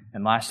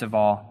 And last of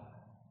all,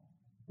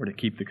 we're to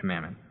keep the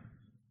commandment.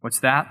 What's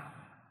that?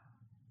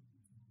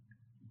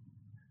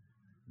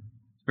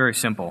 Very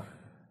simple.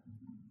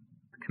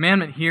 The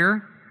commandment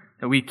here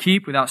that we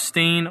keep without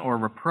stain or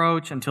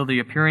reproach until the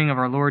appearing of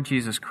our Lord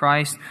Jesus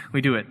Christ. We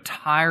do it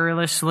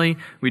tirelessly.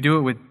 We do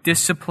it with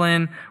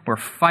discipline. We're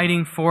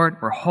fighting for it.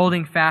 We're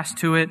holding fast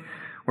to it.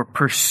 We're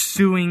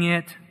pursuing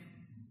it.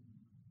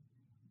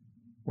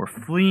 We're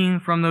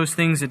fleeing from those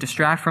things that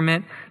distract from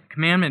it. The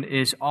commandment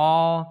is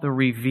all the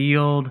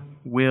revealed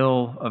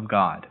will of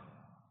God.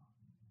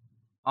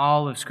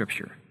 All of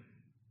Scripture.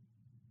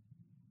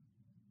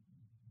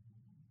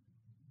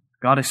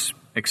 God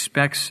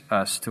expects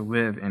us to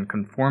live in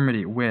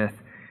conformity with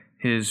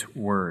His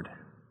Word.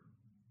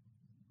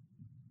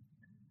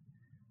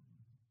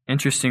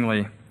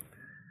 Interestingly,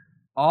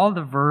 all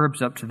the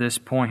verbs up to this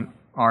point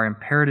are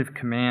imperative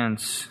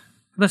commands.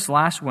 This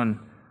last one,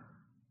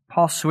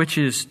 Paul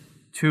switches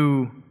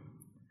to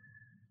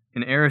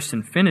an aorist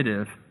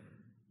infinitive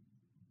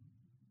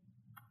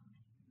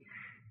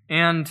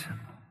And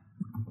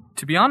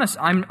to be honest,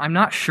 I'm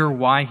not sure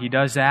why he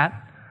does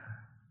that,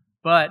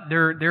 but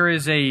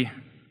there's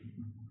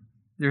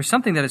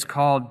something that is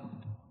called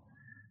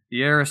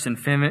the aorist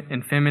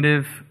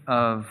infinitive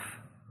of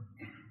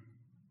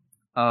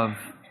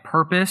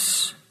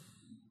purpose.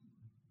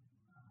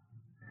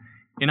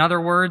 In other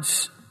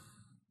words,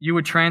 you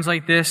would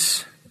translate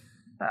this: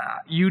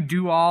 you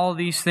do all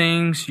these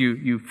things,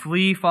 you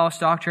flee false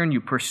doctrine,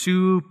 you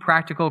pursue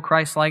practical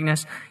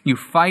Christ-likeness, you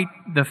fight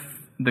the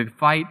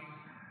fight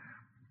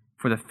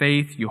for the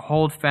faith, you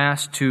hold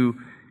fast to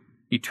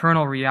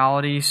eternal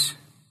realities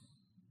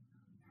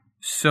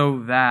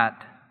so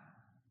that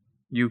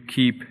you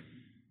keep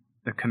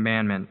the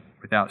commandment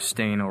without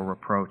stain or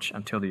reproach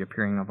until the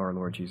appearing of our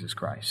Lord Jesus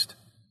Christ.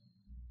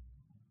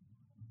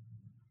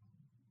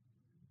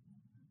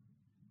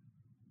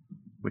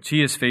 Which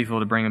he is faithful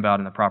to bring about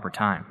in the proper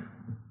time.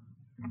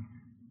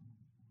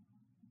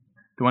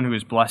 The one who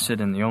is blessed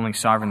and the only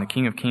sovereign, the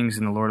King of kings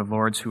and the Lord of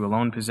lords, who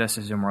alone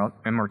possesses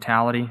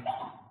immortality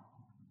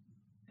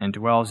and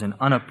dwells in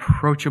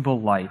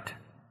unapproachable light,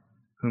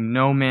 whom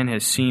no man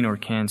has seen or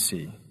can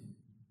see.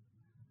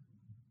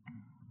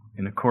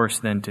 And of course,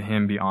 then to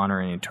him be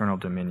honor and eternal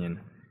dominion.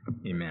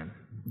 Amen.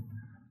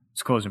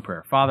 Let's close in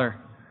prayer. Father,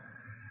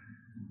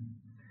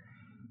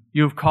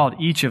 you have called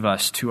each of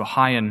us to a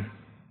high and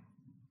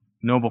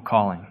noble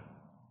calling.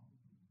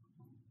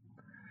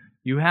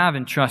 You have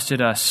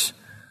entrusted us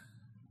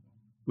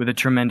with a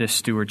tremendous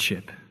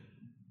stewardship.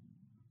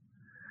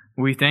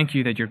 We thank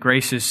you that your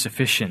grace is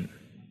sufficient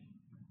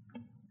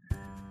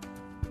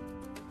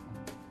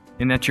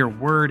and that your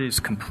word is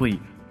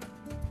complete.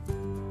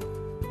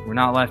 We're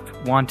not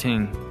left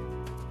wanting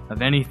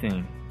of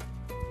anything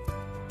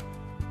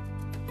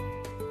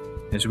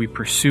as we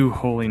pursue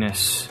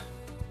holiness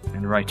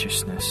and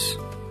righteousness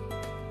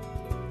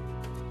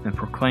and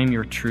proclaim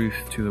your truth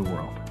to the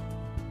world.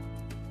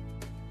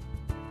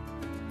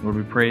 Lord,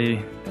 we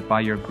pray that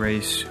by your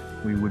grace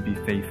we would be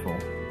faithful,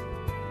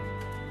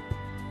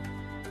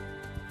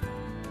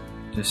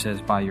 just as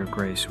by your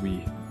grace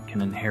we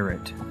can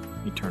inherit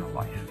eternal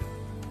life.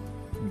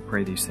 We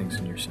pray these things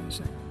in your Son's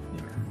name.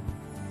 Amen.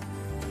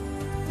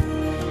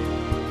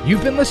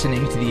 You've been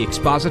listening to the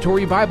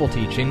expository Bible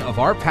teaching of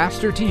our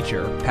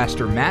pastor-teacher,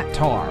 Pastor Matt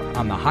Tarr,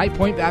 on the High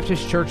Point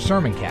Baptist Church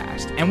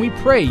Sermoncast, and we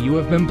pray you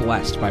have been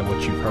blessed by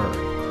what you've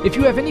heard. If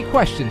you have any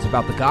questions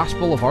about the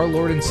gospel of our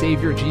Lord and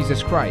Savior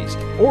Jesus Christ,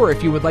 or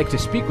if you would like to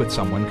speak with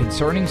someone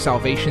concerning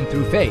salvation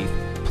through faith,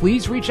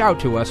 please reach out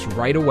to us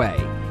right away.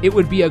 It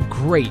would be a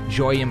great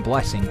joy and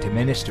blessing to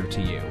minister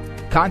to you.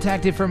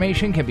 Contact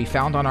information can be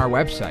found on our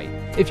website.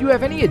 If you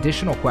have any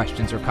additional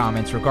questions or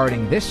comments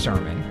regarding this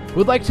sermon,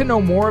 would like to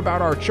know more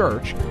about our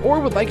church, or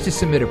would like to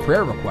submit a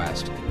prayer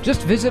request,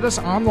 just visit us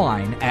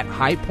online at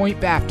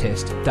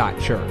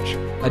highpointbaptist.church.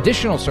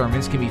 Additional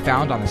sermons can be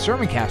found on the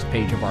Sermoncast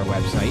page of our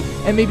website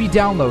and may be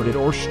downloaded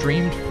or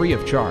streamed free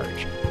of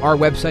charge. Our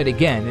website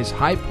again is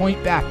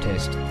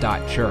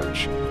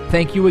highpointbaptist.church.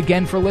 Thank you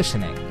again for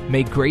listening.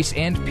 May grace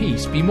and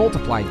peace be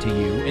multiplied to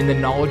you in the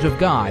knowledge of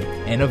God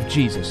and of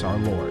Jesus our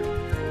Lord.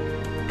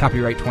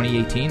 Copyright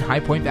 2018, High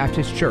Point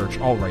Baptist Church,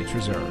 all rights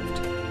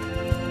reserved.